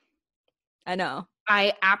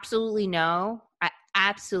 I absolutely know.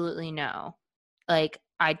 Like,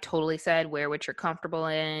 I totally said, wear what you're comfortable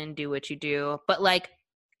in, do what you do. But like,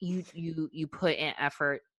 you put in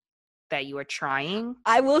effort that you are trying.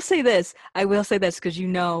 I will say this because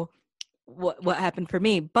what happened for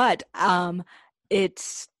me. But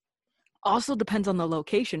it's also depends on the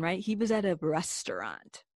location, right? He was at a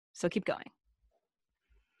restaurant. So keep going.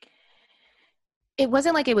 It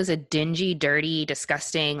wasn't like it was a dingy, dirty,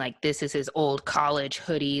 disgusting, like this is his old college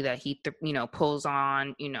hoodie that he, pulls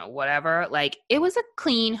on, whatever. Like, it was a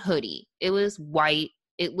clean hoodie. It was white.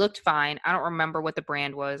 It looked fine. I don't remember what the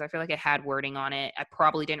brand was. I feel like it had wording on it. I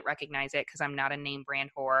probably didn't recognize it because I'm not a name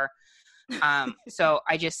brand whore. So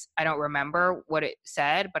I don't remember what it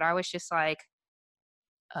said, but I was just like,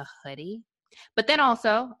 a hoodie? But then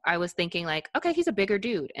also I was thinking like, okay, he's a bigger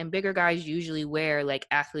dude, and bigger guys usually wear like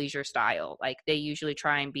athleisure style. Like, they usually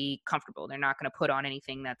try and be comfortable. They're not going to put on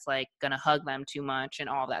anything that's like going to hug them too much and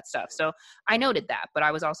all that stuff. So I noted that, but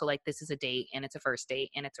I was also like, this is a date and it's a first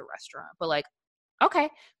date and it's a restaurant. But like, okay,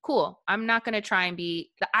 cool. I'm not going to try and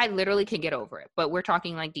I literally can get over it, but we're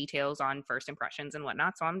talking like details on first impressions and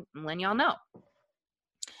whatnot. So I'm letting y'all know.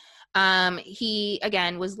 He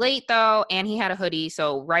again was late though, and he had a hoodie.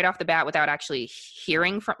 So right off the bat, without actually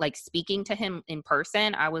speaking to him in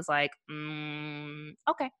person, I was like,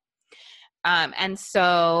 okay. And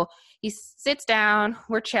so he sits down,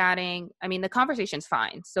 we're chatting. I mean, the conversation's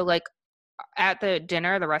fine. So like at the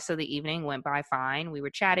dinner, the rest of the evening went by fine. We were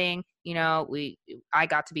chatting, I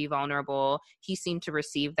got to be vulnerable. He seemed to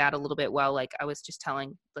receive that a little bit well. Like, I was just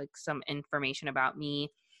telling like some information about me,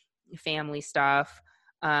 family stuff,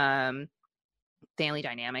 family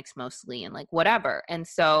dynamics mostly, and like whatever. And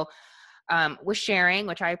so was sharing,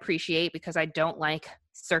 which I appreciate because I don't like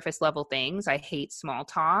surface level things. I hate small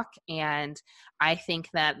talk. And I think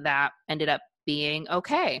that ended up being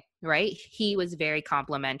okay, right? He was very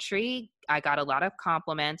complimentary. I got a lot of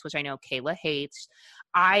compliments, which I know Kayla hates.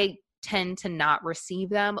 I tend to not receive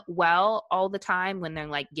them well all the time when they're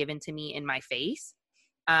like given to me in my face.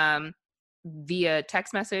 Via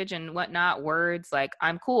text message and whatnot, words, like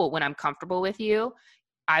I'm cool when I'm comfortable with you.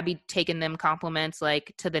 I be taking them compliments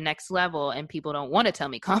like to the next level, and people don't want to tell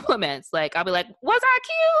me compliments. Like I'll be like, was I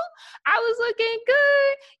cute? I was looking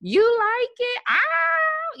good. You like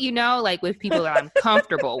it? Like with people that I'm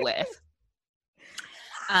comfortable with.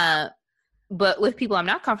 But with people I'm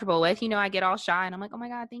not comfortable with, I get all shy and I'm like, oh my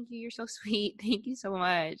God, thank you. You're so sweet. Thank you so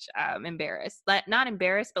much. I'm embarrassed. Like, not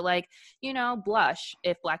embarrassed, but like, blush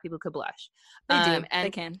if Black people could blush. They do. And They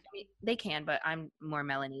can. they can, but I'm more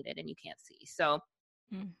melanated and you can't see. So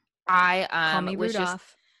Call I me was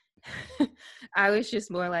Rudolph. I was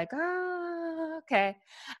just more like, oh, okay.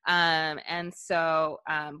 And so,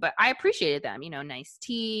 but I appreciated them, nice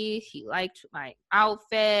teeth. He liked my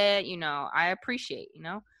outfit, I appreciate,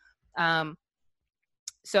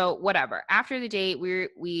 so whatever. After the date,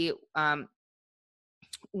 we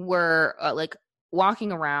were like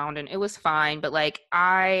walking around and it was fine, but like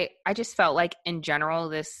I just felt like in general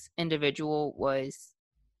this individual was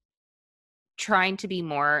trying to be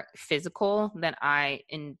more physical than I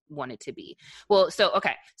wanted to be. Well, so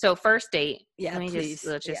okay. So first date, Yeah, please.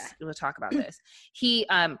 We'll talk about this. He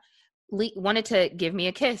wanted to give me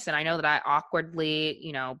a kiss, and I know that I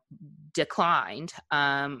awkwardly, declined.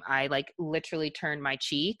 I like literally turned my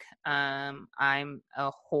cheek. I'm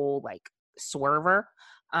a whole like swerver.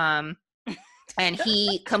 And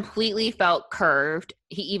he completely felt curved.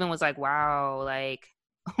 He even was like, wow, like,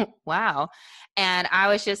 wow. And I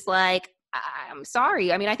was just like, I'm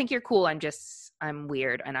sorry. I mean, I think you're cool. I'm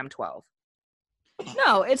weird and I'm 12.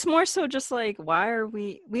 No, it's more so just like, why are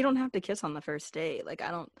we don't have to kiss on the first date. Like,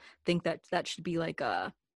 I don't think that should be like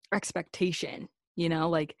a expectation,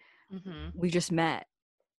 like we just met.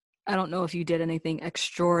 I don't know if you did anything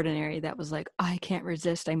extraordinary that was like, I can't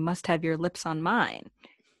resist. I must have your lips on mine.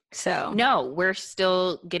 So no, we're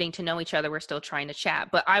still getting to know each other. We're still trying to chat,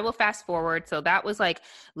 but I will fast forward. So that was like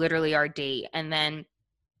literally our date. And then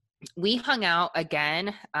we hung out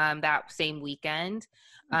again that same weekend.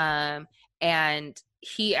 And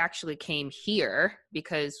he actually came here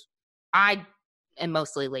because I am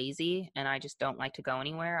mostly lazy and I just don't like to go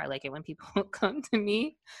anywhere. I like it when people come to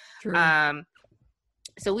me. true.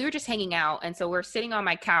 So we were just hanging out. And so we're sitting on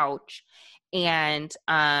my couch and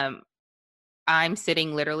I'm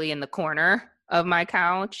sitting literally in the corner of my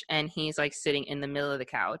couch and he's like sitting in the middle of the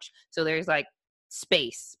couch. So there's like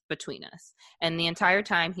space between us. And the entire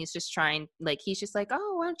time he's just trying, like, he's just like,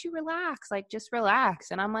 oh, why don't you relax? Like, just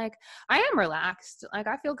relax. And I'm like, I am relaxed. Like,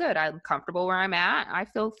 I feel good. I'm comfortable where I'm at. I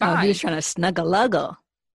feel fine. Oh, he was trying to snuggle.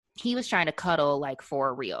 He was trying to cuddle, like,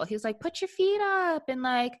 for real. He was like, put your feet up and,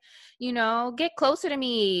 like, get closer to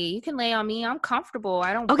me. You can lay on me. I'm comfortable.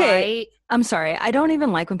 I don't bite. I'm sorry. I don't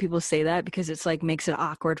even like when people say that because it's, like, makes it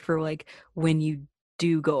awkward for, like, when you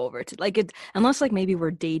do go over to, like, it, unless, like, maybe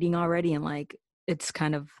we're dating already and, like, it's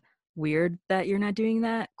kind of weird that you're not doing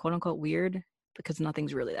that, quote unquote weird, because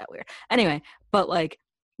nothing's really that weird. Anyway, but, like,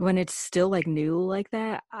 when it's still, like, new like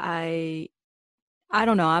that, I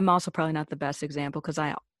don't know. I'm also probably not the best example because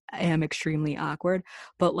I am extremely awkward,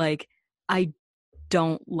 but like I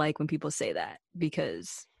don't like when people say that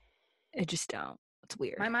because I just don't. It's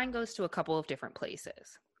weird. My mind goes to a couple of different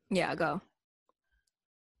places. Yeah, go.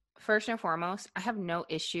 First and foremost, I have no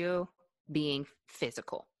issue being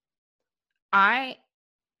physical. I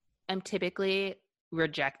am typically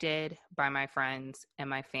rejected by my friends and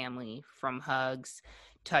my family from hugs,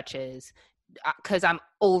 touches, because I'm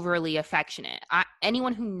overly affectionate.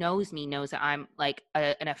 Anyone who knows me knows that I'm like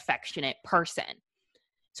an affectionate person.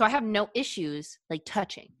 So I have no issues like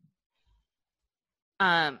touching.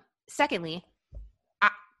 Secondly,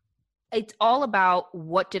 it's all about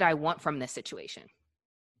what did I want from this situation?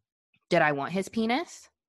 Did I want his penis?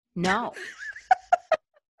 No.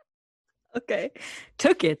 Okay.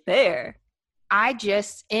 Took it there. I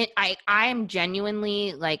am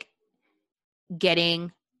genuinely like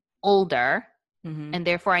getting older, and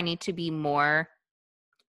therefore I need to be more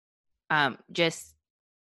just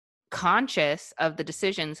conscious of the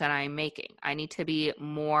decisions that I'm making. I need to be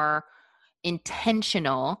more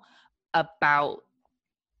intentional about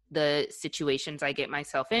the situations I get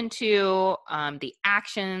myself into, the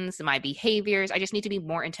actions, my behaviors. I just need to be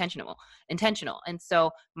more intentional. And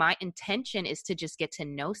so my intention is to just get to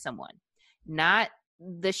know someone, not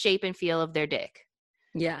the shape and feel of their dick.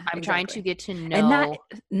 Yeah, I'm trying to exactly. get to know And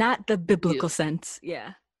not the biblical you. sense.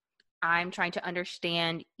 Yeah. I'm trying to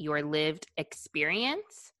understand your lived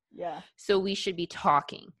experience. Yeah. So we should be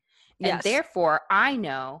talking. And Yes. therefore, I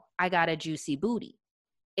know I got a juicy booty.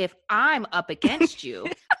 If I'm up against you,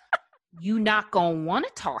 you not going to want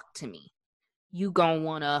to talk to me. You going to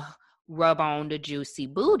want to rub on the juicy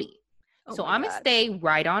booty. Oh So my I'm going to God. stay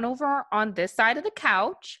right on over on this side of the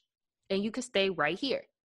couch, and you can stay right here.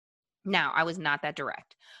 Now, I was not that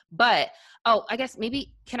direct. But, I guess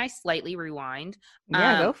maybe, can I slightly rewind?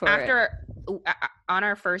 Yeah, go for it. After, on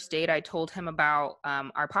our first date, I told him about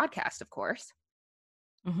our podcast, of course.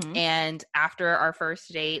 Mm-hmm. And after our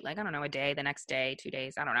first date, like, I don't know, a day, the next day, 2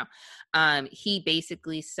 days, I don't know. He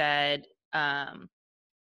basically said,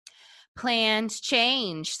 plans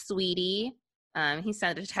change, sweetie. He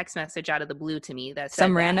sent a text message out of the blue to me that said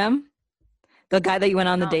Some that. random? The guy that you went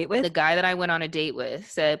on the No, date with? the guy that I went on a date with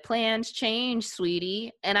said, plans change,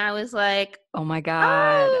 sweetie. And I was like, Oh my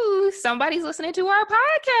God. oh, somebody's listening to our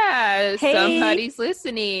podcast. Hey. Somebody's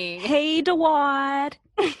listening. Hey, Dawad.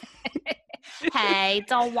 Hey,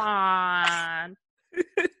 Dawan.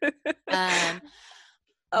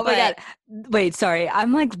 Oh my God. Wait, sorry.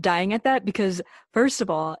 I'm like dying at that because first of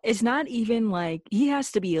all, it's not even like he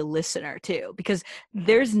has to be a listener too, because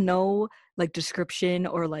there's no like description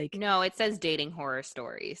or like. No, it says dating horror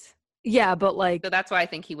stories. Yeah, but like. So that's why I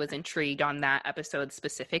think he was intrigued on that episode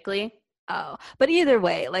specifically. Oh, but either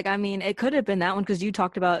way, like, I mean, it could have been that one because you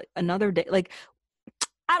talked about another day. Like,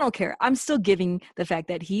 I don't care. I'm still giving the fact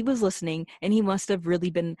that he was listening and he must have really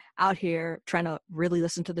been out here trying to really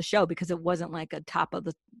listen to the show because it wasn't like a top of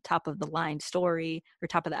the line story or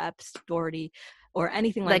top of the app story or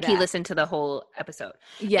anything like that. Like he listened to the whole episode.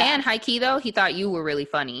 Yeah. And high key though, he thought you were really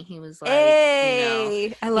funny. He was like,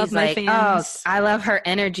 hey, I love my fans. Oh, I love her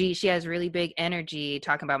energy. She has really big energy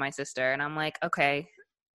talking about my sister. And I'm like, okay,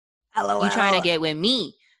 LOL. You trying to get with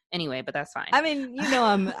me. Anyway, but that's fine. I mean,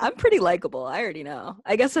 I'm pretty likable. I already know.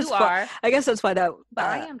 I guess that's why. I guess that's why that. But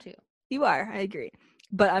I am too. You are. I agree.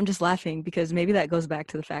 But I'm just laughing because maybe that goes back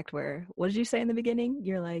to the fact where what did you say in the beginning?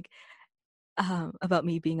 You're like about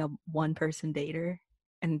me being a one-person dater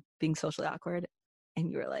and being socially awkward,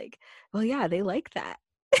 and you were like, "Well, yeah, they like that."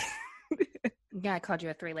 Yeah, I called you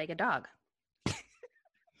a three-legged dog.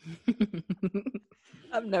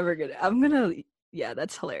 I'm gonna. Yeah,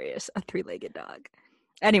 that's hilarious. A three-legged dog.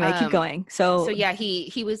 Anyway, keep going. So yeah,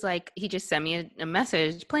 he was like, he just sent me a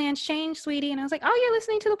message. Plans change, sweetie, and I was like, oh, you're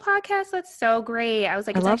listening to the podcast. That's so great. I was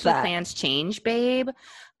like, it's actually plans change, babe.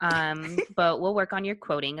 But we'll work on your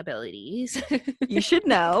quoting abilities. You should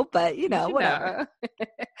know, but whatever.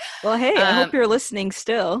 Well, hey, I hope you're listening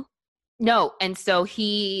still. No, and so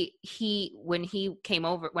he when he came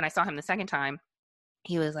over, when I saw him the second time,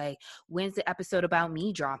 he was like, when's the episode about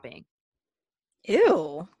me dropping?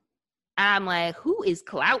 Ew. I'm like, who is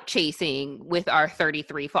clout chasing with our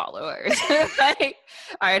 33 followers? Like,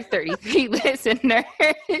 our 33 listeners.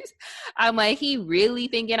 I'm like, he really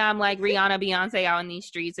thinking I'm like Rihanna, Beyonce out in these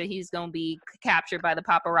streets and he's going to be captured by the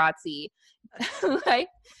paparazzi.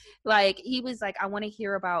 like he was like, I want to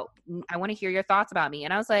hear your thoughts about me.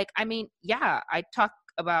 And I was like, I mean, yeah, I talk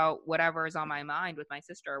about whatever is on my mind with my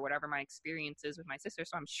sister or whatever my experience is with my sister,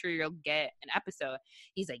 so I'm sure you'll get an episode.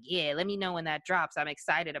 He's like, yeah, let me know when that drops. I'm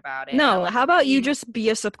excited about it. No, like, how about you just be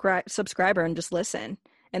a subscriber and just listen,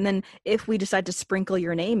 and then if we decide to sprinkle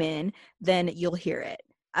your name in, then you'll hear it.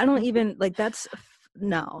 I don't even like that's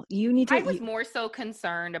no, you need to. I was more so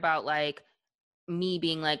concerned about like me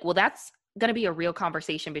being like, well, that's gonna be a real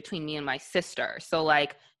conversation between me and my sister, so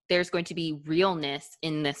like there's going to be realness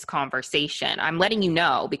in this conversation. I'm letting you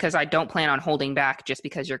know because I don't plan on holding back just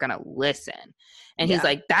because you're going to listen. And he's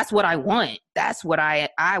like, that's what I want. That's what I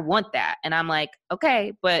want that. And I'm like,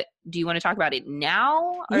 okay, but do you want to talk about it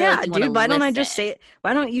now? Or yeah, dude, why don't I just say it?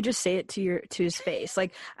 Why don't you just say it to his face?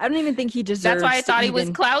 Like, I don't even think he deserves. That's why I thought he was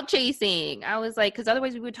clout chasing. I was like, because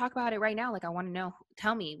otherwise we would talk about it right now. Like, I want to know,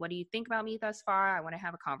 tell me, what do you think about me thus far? I want to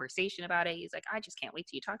have a conversation about it. He's like, I just can't wait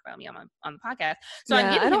till you talk about me on the podcast. So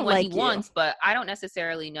I'm giving him what he wants, but I don't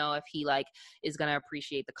necessarily know if he like is going to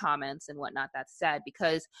appreciate the comments and whatnot that's said,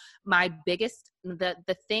 because my biggest, the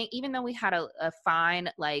thing, even though we had a fine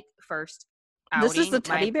like first outing, this is the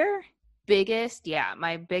teddy bear?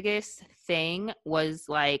 My biggest thing was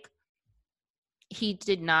like, he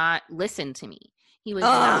did not listen to me. He was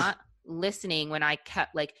not listening when I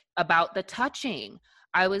kept like about the touching.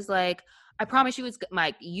 I was like, I promise you, it's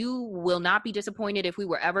Mike, you will not be disappointed if we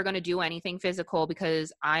were ever going to do anything physical,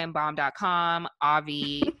 because I am bomb.com,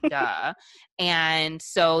 Avi, duh. And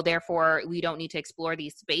so therefore we don't need to explore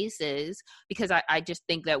these spaces, because I just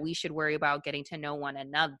think that we should worry about getting to know one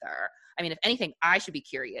another. I mean, if anything, I should be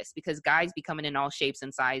curious, because guys be coming in all shapes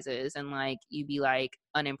and sizes, and like, you be like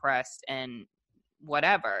unimpressed and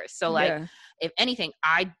whatever. So like, Yeah. if anything,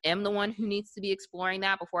 I am the one who needs to be exploring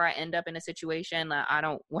that before I end up in a situation that I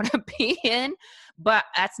don't want to be in. But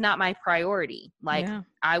that's not my priority. Like, Yeah.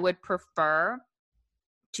 I would prefer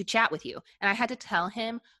to chat with you. And I had to tell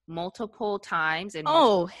him multiple times in Oh,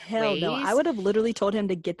 multiple hell no. ways. I would have literally told him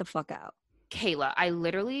to get the fuck out. Kayla, I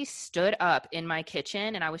literally stood up in my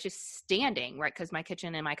kitchen and I was just standing, right? Because my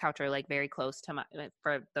kitchen and my couch are like very close to my,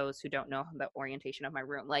 for those who don't know the orientation of my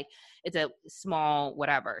room, like it's a small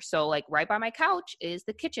whatever. So like right by my couch is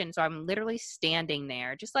the kitchen. So I'm literally standing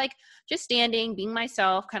there, just standing, being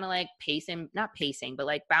myself, kind of like pacing, not pacing, but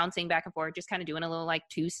like bouncing back and forth, just kind of doing a little like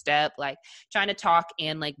 2-step, like trying to talk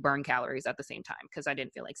and like burn calories at the same time, because I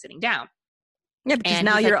didn't feel like sitting down. Yeah, because And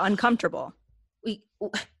now he's you're like, uncomfortable.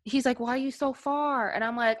 he's like, why are you so far? And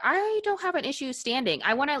I'm like, I don't have an issue standing.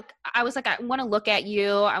 I want to look at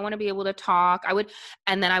you. I want to be able to talk.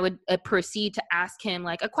 And then I would proceed to ask him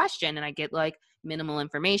like a question, and I get like minimal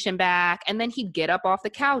information back. And then he'd get up off the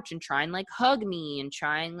couch and try and like hug me and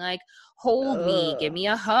try and like hold me, give me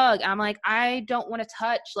a hug. I'm like, I don't want to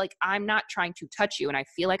touch. Like, I'm not trying to touch you. And I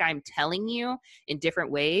feel like I'm telling you in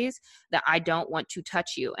different ways that I don't want to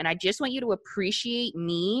touch you. And I just want you to appreciate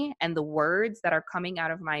me and the words that are coming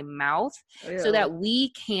out of my mouth, so that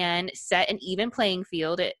we can set an even playing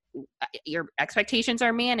field. Your expectations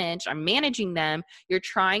are managed. I'm managing them. You're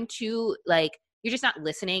trying to like, you're just not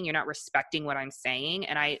listening. You're not respecting what I'm saying.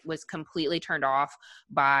 And I was completely turned off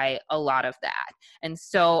by a lot of that. And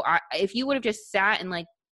so if you would have just sat and like,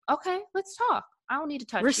 okay, let's talk. I don't need to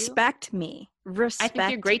touch you. Respect me. Respect. I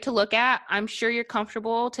think you're great to look at. I'm sure you're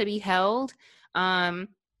comfortable to be held.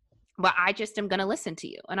 But I just am going to listen to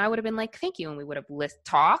you. And I would have been like, thank you. And we would have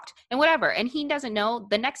talked and whatever. And he doesn't know.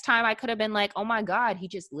 The next time I could have been like, oh my God, he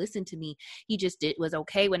just listened to me. He just was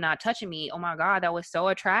okay with not touching me. Oh my God, that was so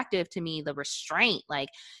attractive to me. The restraint, like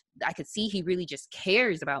I could see he really just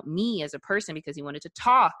cares about me as a person, because he wanted to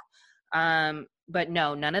talk. But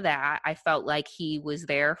no, none of that. I felt like he was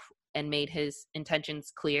there and made his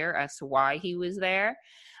intentions clear as to why he was there.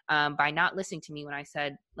 By not listening to me when I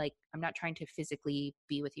said, like, I'm not trying to physically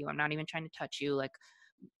be with you. I'm not even trying to touch you. Like,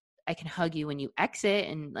 I can hug you when you exit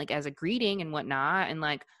and like as a greeting and whatnot. And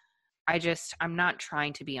like, I'm not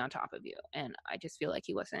trying to be on top of you. And I just feel like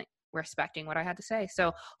he wasn't respecting what I had to say.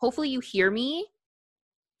 So hopefully you hear me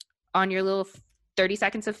on your little 30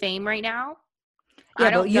 seconds of fame right now. Yeah, I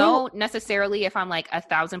don't know necessarily if I'm like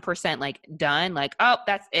 1,000% like done, like, oh,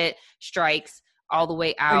 that's it, strikes all the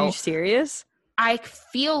way out. Are you serious? I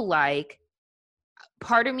feel like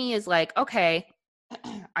part of me is like, okay,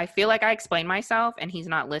 I feel like I explained myself and he's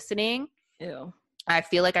not listening. Ew. I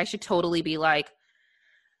feel like I should totally be like,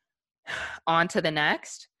 on to the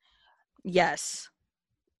next. Yes.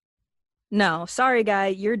 No, sorry, guy.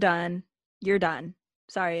 You're done. You're done.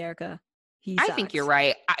 Sorry, Erica. I think you're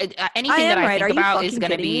right. Anything that I think about is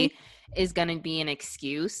going to be an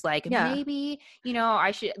excuse. Like, maybe, I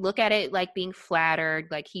should look at it like being flattered.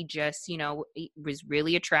 Like he just, was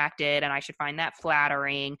really attracted and I should find that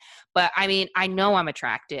flattering. But I mean, I know I'm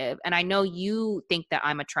attractive and I know you think that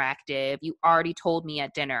I'm attractive. You already told me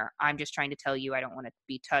at dinner. I'm just trying to tell you I don't want to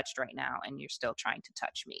be touched right now. And you're still trying to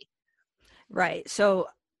touch me. Right. So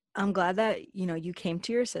I'm glad that, you came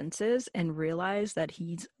to your senses and realized that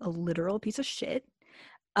he's a literal piece of shit.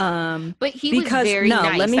 But he was very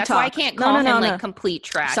nice. Let me That's talk. why I can't call him like complete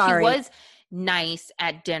trash. Sorry. He was nice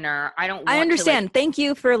at dinner. I understand. Thank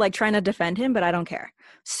you for like trying to defend him, but I don't care.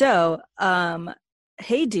 So,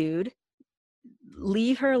 hey dude,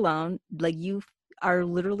 leave her alone. Like you are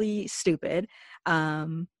literally stupid.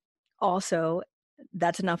 Also,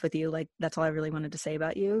 that's enough with you. Like that's all I really wanted to say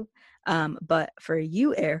about you. But for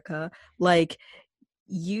you, Erica, like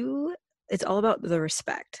it's all about the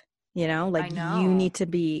respect. Like you need to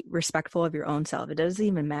be respectful of your own self. It doesn't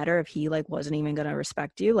even matter if he like wasn't even going to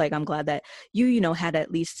respect you. Like I'm glad that you had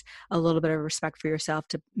at least a little bit of respect for yourself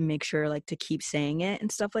to make sure like to keep saying it and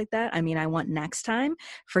stuff like that. I mean, I want next time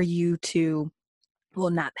for you to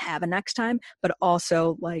not have a next time, but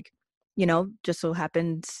also like just so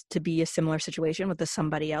happens to be a similar situation with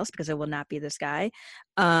somebody else, because it will not be this guy,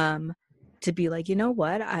 to be like,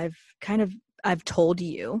 what, I've told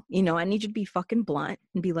you, I need you to be fucking blunt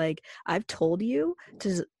and be like, I've told you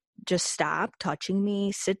to just stop touching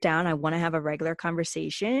me, sit down. I want to have a regular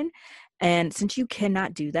conversation. And since you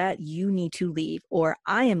cannot do that, you need to leave, or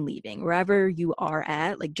I am leaving wherever you are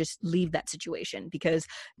at. Like, just leave that situation, because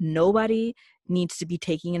nobody needs to be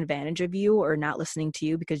taking advantage of you or not listening to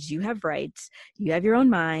you, because you have rights. You have your own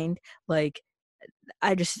mind. Like,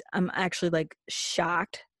 I'm actually like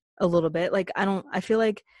shocked a little bit. Like, I feel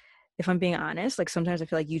like, if I'm being honest, like sometimes I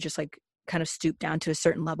feel like you just like kind of stoop down to a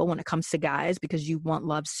certain level when it comes to guys because you want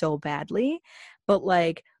love so badly. But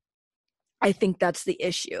like, I think that's the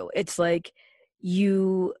issue. It's like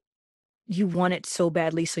you you want it so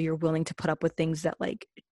badly, so you're willing to put up with things that like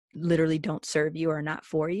literally don't serve you or are not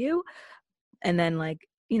for you. And then like,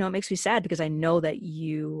 it makes me sad because I know that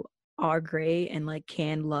you are great and like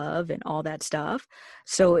can love and all that stuff.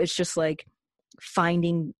 So it's just like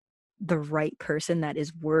finding the right person that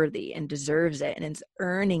is worthy and deserves it and is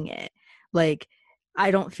earning it. Like, I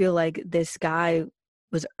don't feel like this guy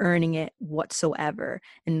was earning it whatsoever,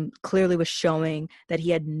 and clearly was showing that he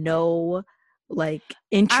had no like I was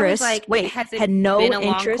interest. like, Wait, has it had no been a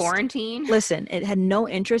long interest. quarantine? Listen, it had no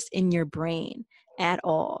interest in your brain at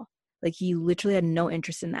all. Like, he literally had no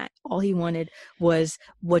interest in that. All he wanted was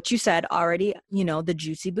what you said already, the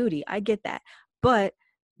juicy booty. I get that. But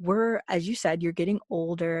as you said, you're getting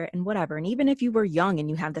older and whatever. And even if you were young and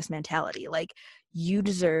you have this mentality, like, you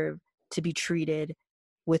deserve to be treated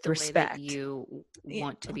with The way that respect. you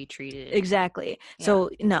want to be treated. Exactly. Yeah. So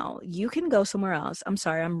no, you can go somewhere else. I'm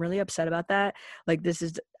sorry. I'm really upset about that. Like, this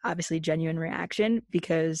is obviously genuine reaction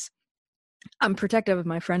because I'm protective of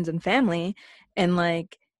my friends and family. And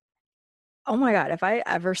like, oh my God, if I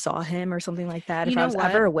ever saw him or something like that, You if I know was what?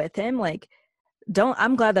 ever with him, like,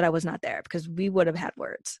 I'm glad that I was not there, because we would have had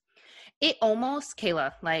words. It almost,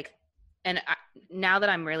 Kayla, like, and now that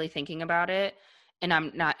I'm really thinking about it, and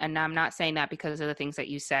I'm not saying that because of the things that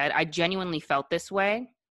you said. I genuinely felt this way.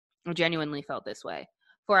 I genuinely felt this way.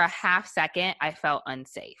 For a half second, I felt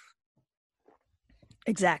unsafe.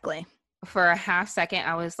 Exactly. For a half second,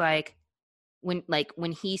 I was like,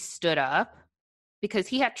 when he stood up, because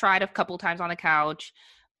he had tried a couple times on the couch,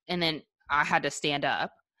 and then I had to stand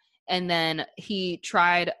up. And then he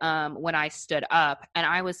tried when I stood up, and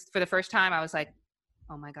I was, for the first time, I was like,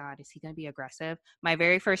 oh my God, is he going to be aggressive? My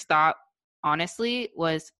very first thought, honestly,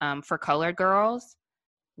 was for colored girls,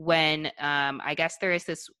 when I guess there is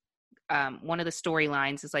this, one of the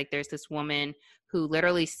storylines is like there's this woman who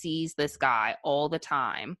literally sees this guy all the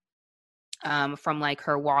time, from like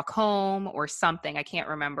her walk home or something. I can't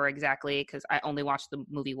remember exactly because I only watched the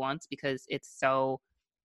movie once because it's so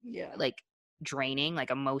Yeah. like draining,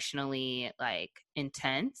 like emotionally like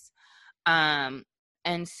intense. Um,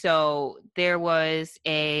 and so there was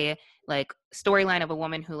a like storyline of a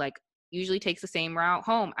woman who like usually takes the same route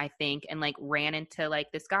home, I think, and like ran into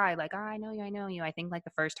like this guy, like, oh, I know you, I know you. I think like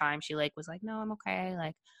the first time she like was like, no, I'm okay,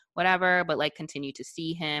 like whatever, but like continued to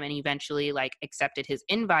see him and eventually like accepted his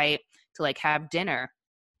invite to like have dinner.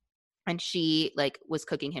 And she like was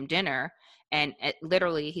cooking him dinner, and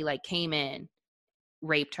literally he like came in,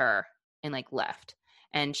 raped her, and like left.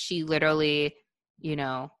 And she literally,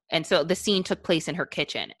 and so the scene took place in her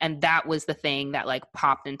kitchen. And that was the thing that like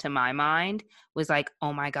popped into my mind, was like,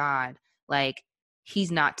 oh my God, like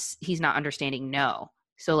he's not understanding. No.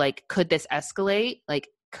 So like, could this escalate? Like,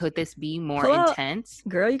 could this be more Pull out, intense?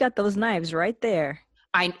 girl. You got those knives right there.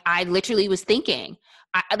 I literally was thinking,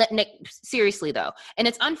 Nick, seriously though. And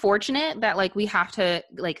it's unfortunate that like we have to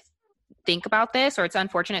like think about this, or it's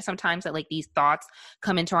unfortunate sometimes that like these thoughts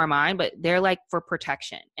come into our mind, but they're like for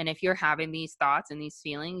protection. And if you're having these thoughts and these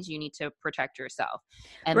feelings, you need to protect yourself.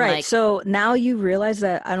 And Right. like, So now you realize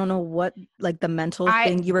that I don't know what like the mental I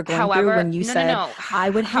thing you were going through however when you no no said no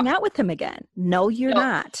I would how hang out with him again. No, you're so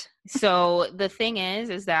not. so the thing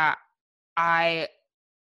is that I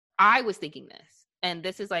I was thinking this, and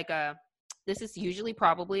this is usually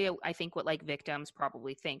probably, I think, what like victims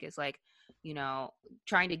probably think is like,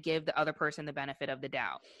 trying to give the other person the benefit of the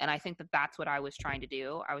doubt. And I think that that's what I was trying to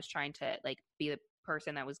do. I was trying to like be the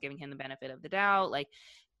person that was giving him the benefit of the doubt. Like,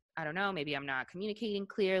 I don't know, maybe I'm not communicating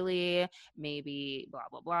clearly, maybe blah,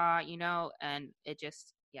 blah, blah, and it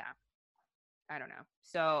just, yeah, I don't know.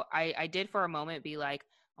 So I did for a moment be like,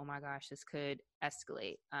 oh my gosh, this could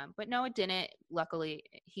escalate. But no, it didn't. Luckily,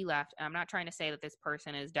 he left. I'm not trying to say that this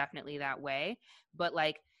person is definitely that way, but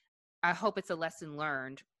like, I hope it's a lesson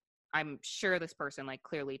learned. I'm sure this person like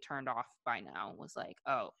clearly turned off by now, was like,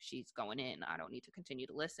 oh, she's going in, I don't need to continue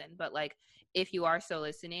to listen. But like, if you are still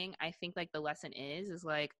listening, I think like the lesson is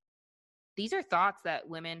like, these are thoughts that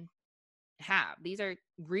women have. These are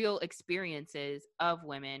real experiences of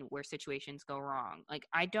women where situations go wrong. Like,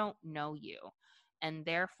 I don't know you, and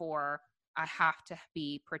therefore I have to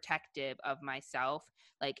be protective of myself,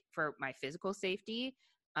 like for my physical safety,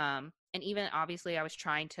 And even obviously I was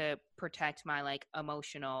trying to protect my like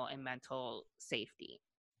emotional and mental safety.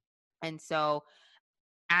 And so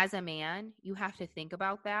as a man, you have to think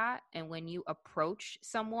about that. And when you approach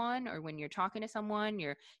someone, or when you're talking to someone,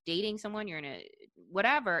 you're dating someone, you're in a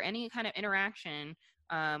whatever, any kind of interaction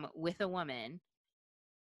with a woman,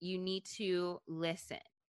 you need to listen,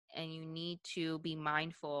 and you need to be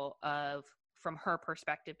mindful of, from her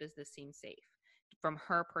perspective, does this seem safe? From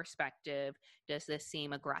her perspective, does this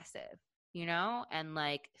seem aggressive? You know, and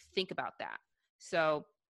like think about that. So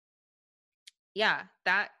yeah,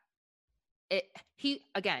 that it he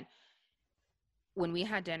again, when we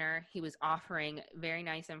had dinner, he was offering very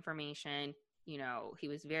nice information. You know,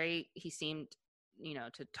 he seemed, you know,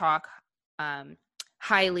 to talk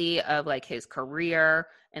highly of like his career.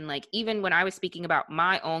 And like, even when I was speaking about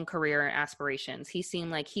my own career and aspirations, he seemed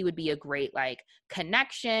like he would be a great like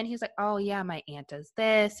connection. He's like, oh yeah, my aunt does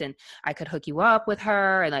this and I could hook you up with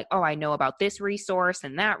her. And like, oh, I know about this resource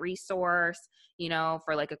and that resource, you know,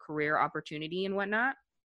 for like a career opportunity and whatnot.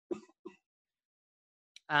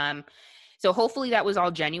 So hopefully that was all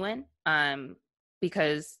genuine.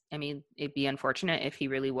 Because I mean, it'd be unfortunate if he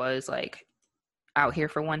really was like out here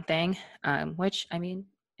for one thing, which I mean,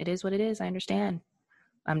 it is what it is. I understand.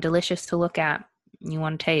 I'm delicious to look at. You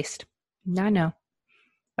want to taste. I know,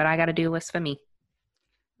 but I got to do what's for me.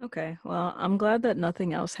 Okay, well, I'm glad that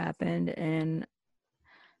nothing else happened, and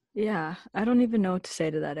yeah, I don't even know what to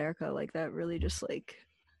say to that, Erica. Like, that really just like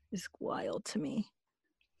is wild to me.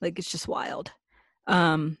 Like, it's just wild.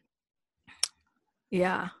 Um,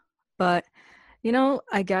 yeah, but you know,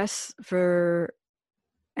 I guess for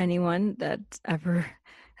anyone that ever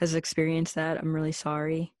has experienced that, I'm really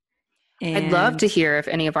sorry. I'd love And to hear if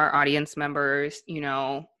any of our audience members, you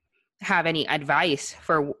know, have any advice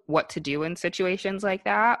for what to do in situations like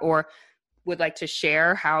that, or would like to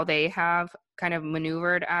share how they have kind of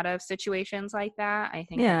maneuvered out of situations like that. I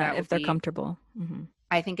think that yeah, that if would they're be, comfortable. Mm-hmm.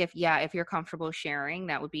 I think if you're comfortable sharing,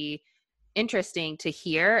 that would be interesting to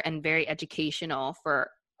hear and very educational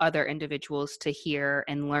for other individuals to hear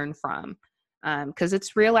and learn from. Because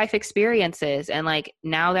it's real life experiences. And like,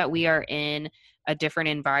 now that we are in a different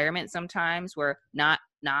environment, sometimes where not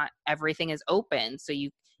everything is open. So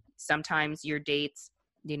sometimes your dates,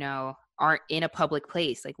 you know, aren't in a public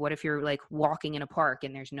place. Like, what if you're like walking in a park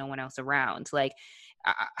and there's no one else around? Like,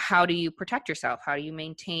 how do you protect yourself? How do you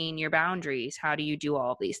maintain your boundaries? How do you do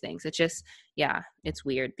all of these things? It's just, yeah, it's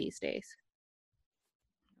weird these days.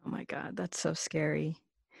 Oh my God, that's so scary.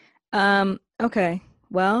 Okay.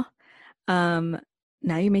 Well, um,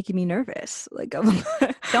 now you're making me nervous. Like,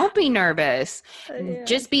 Don't be nervous. yeah.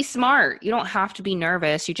 Just be smart. You don't have to be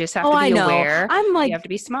nervous. You just have Oh, to I be know. aware. I'm You like, have to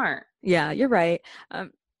be smart. yeah, you're right.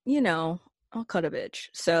 You know, I'll cut a bitch.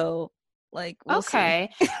 So, like, we'll see. Okay.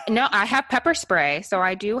 No, I have pepper spray. So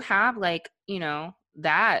I do have like, you know,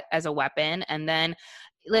 that as a weapon. And then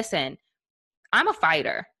listen, I'm a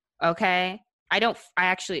fighter. Okay.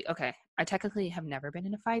 Okay. I technically have never been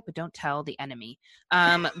in a fight, but don't tell the enemy.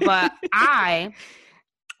 But I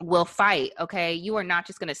will fight. Okay. You are not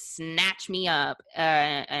just going to snatch me up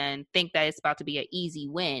and think that it's about to be an easy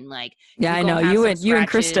win. Like, Yeah, you I going know. to have some You and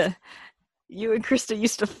scratches. You and Krista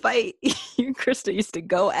used to fight. You and Krista used to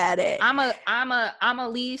go at it. I'm a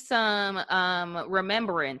leave some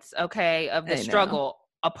remembrance, okay, of the I know. struggle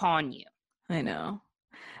upon you. I know.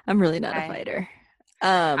 I'm really not a Okay. fighter.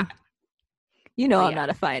 I, You know but I'm yeah, not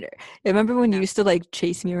a fighter. Remember when you no. used to like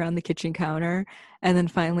chase me around the kitchen counter, and then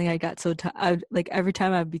finally I got so tired. Like every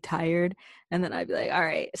time I'd be tired, and then I'd be like, all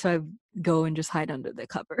right, so I'd go and just hide under the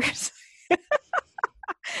covers.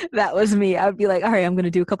 That was me. I'd be like, all right, I'm gonna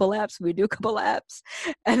do a couple laps. We do a couple laps,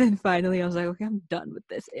 and then finally I was like, okay, I'm done with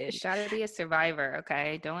this You ish. gotta be a survivor,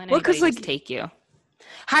 okay? Don't let Well, cause anybody just like, take you.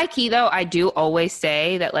 High key though, I do always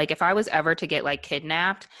say that like, if I was ever to get like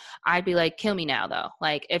kidnapped, I'd be like, kill me now though.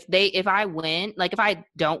 Like, if I win, like if I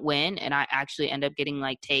don't win and I actually end up getting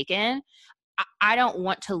like taken, I don't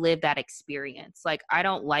want to live that experience. Like, I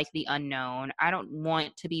don't like the unknown. I don't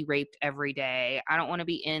want to be raped every day. I don't want to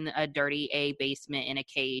be in a dirty A basement in a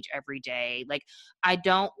cage every day. Like, I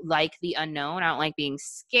don't like the unknown. I don't like being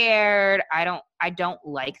scared. I don't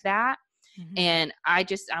like that. mm-hmm. And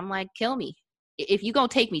I'm like, kill me. If you gonna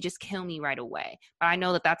take me, just kill me right away. But I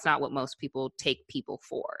know that that's not what most people take people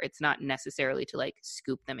for. It's not necessarily to like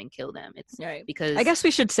scoop them and kill them. It's Right. I because guess we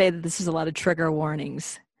should say that this is a lot of trigger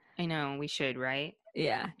warnings. I know we should, right?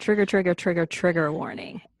 Yeah, trigger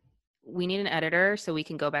warning. We need an editor so we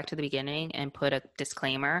can go back to the beginning and put a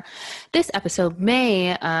disclaimer. This episode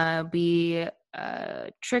may be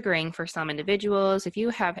triggering for some individuals. If you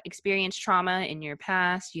have experienced trauma in your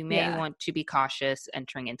past, you may Yeah. want to be cautious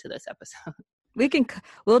entering into this episode.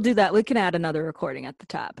 we'll do that. We can add another recording at the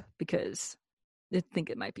top because I think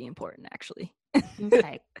it might be important actually.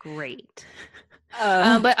 Okay, great.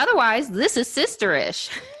 Uh, But otherwise, this is Sisterish.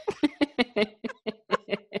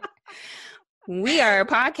 We are a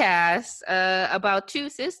podcast about two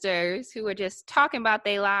sisters who are just talking about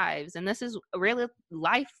their lives. And this is really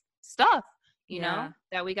life stuff, you know,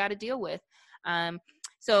 that we got to deal with.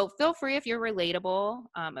 So feel free if you're relatable,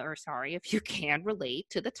 if you can relate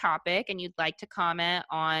to the topic and you'd like to comment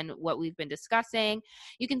on what we've been discussing,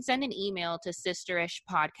 you can send an email to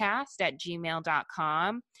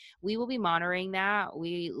sisterishpodcast@gmail.com. We will be monitoring that.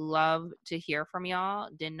 We love to hear from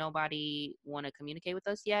y'all. Didn't nobody want to communicate with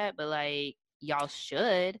us yet, but like, y'all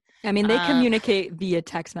should. I mean, they communicate via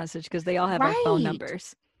text message because they all have our phone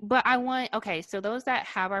numbers. But so those that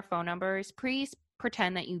have our phone numbers, please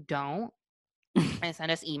pretend that you don't and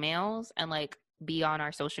send us emails and like be on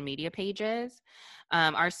our social media pages.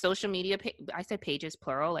 Our social media, I said pages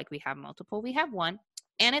plural, like we have multiple. We have one.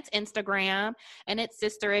 And it's Instagram, and it's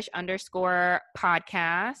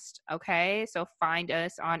sisterish_podcast. Okay, so find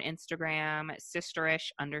us on Instagram,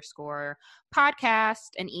 sisterish_podcast,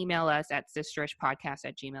 and email us at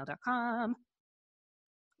sisterishpodcast@gmail.com.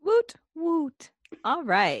 Woot, woot. All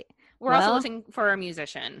right. We're also looking for a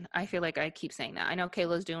musician. I feel like I keep saying that. I know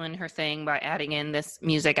Kayla's doing her thing by adding in this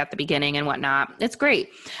music at the beginning and whatnot. It's great.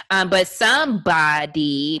 But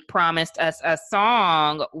somebody promised us a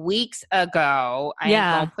song weeks ago. I ain't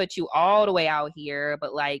gonna put you all the way out here,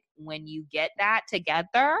 but like when you get that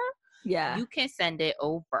together, you can send it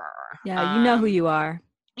over. Yeah, you know who you are.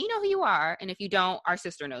 You know who you are. And if you don't, our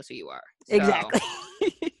sister knows who you are. So. Exactly.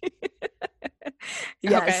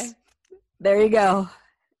 Yes. Okay. There you go.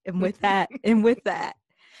 And with that,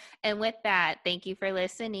 thank you for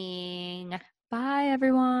listening. Bye,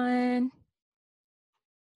 everyone.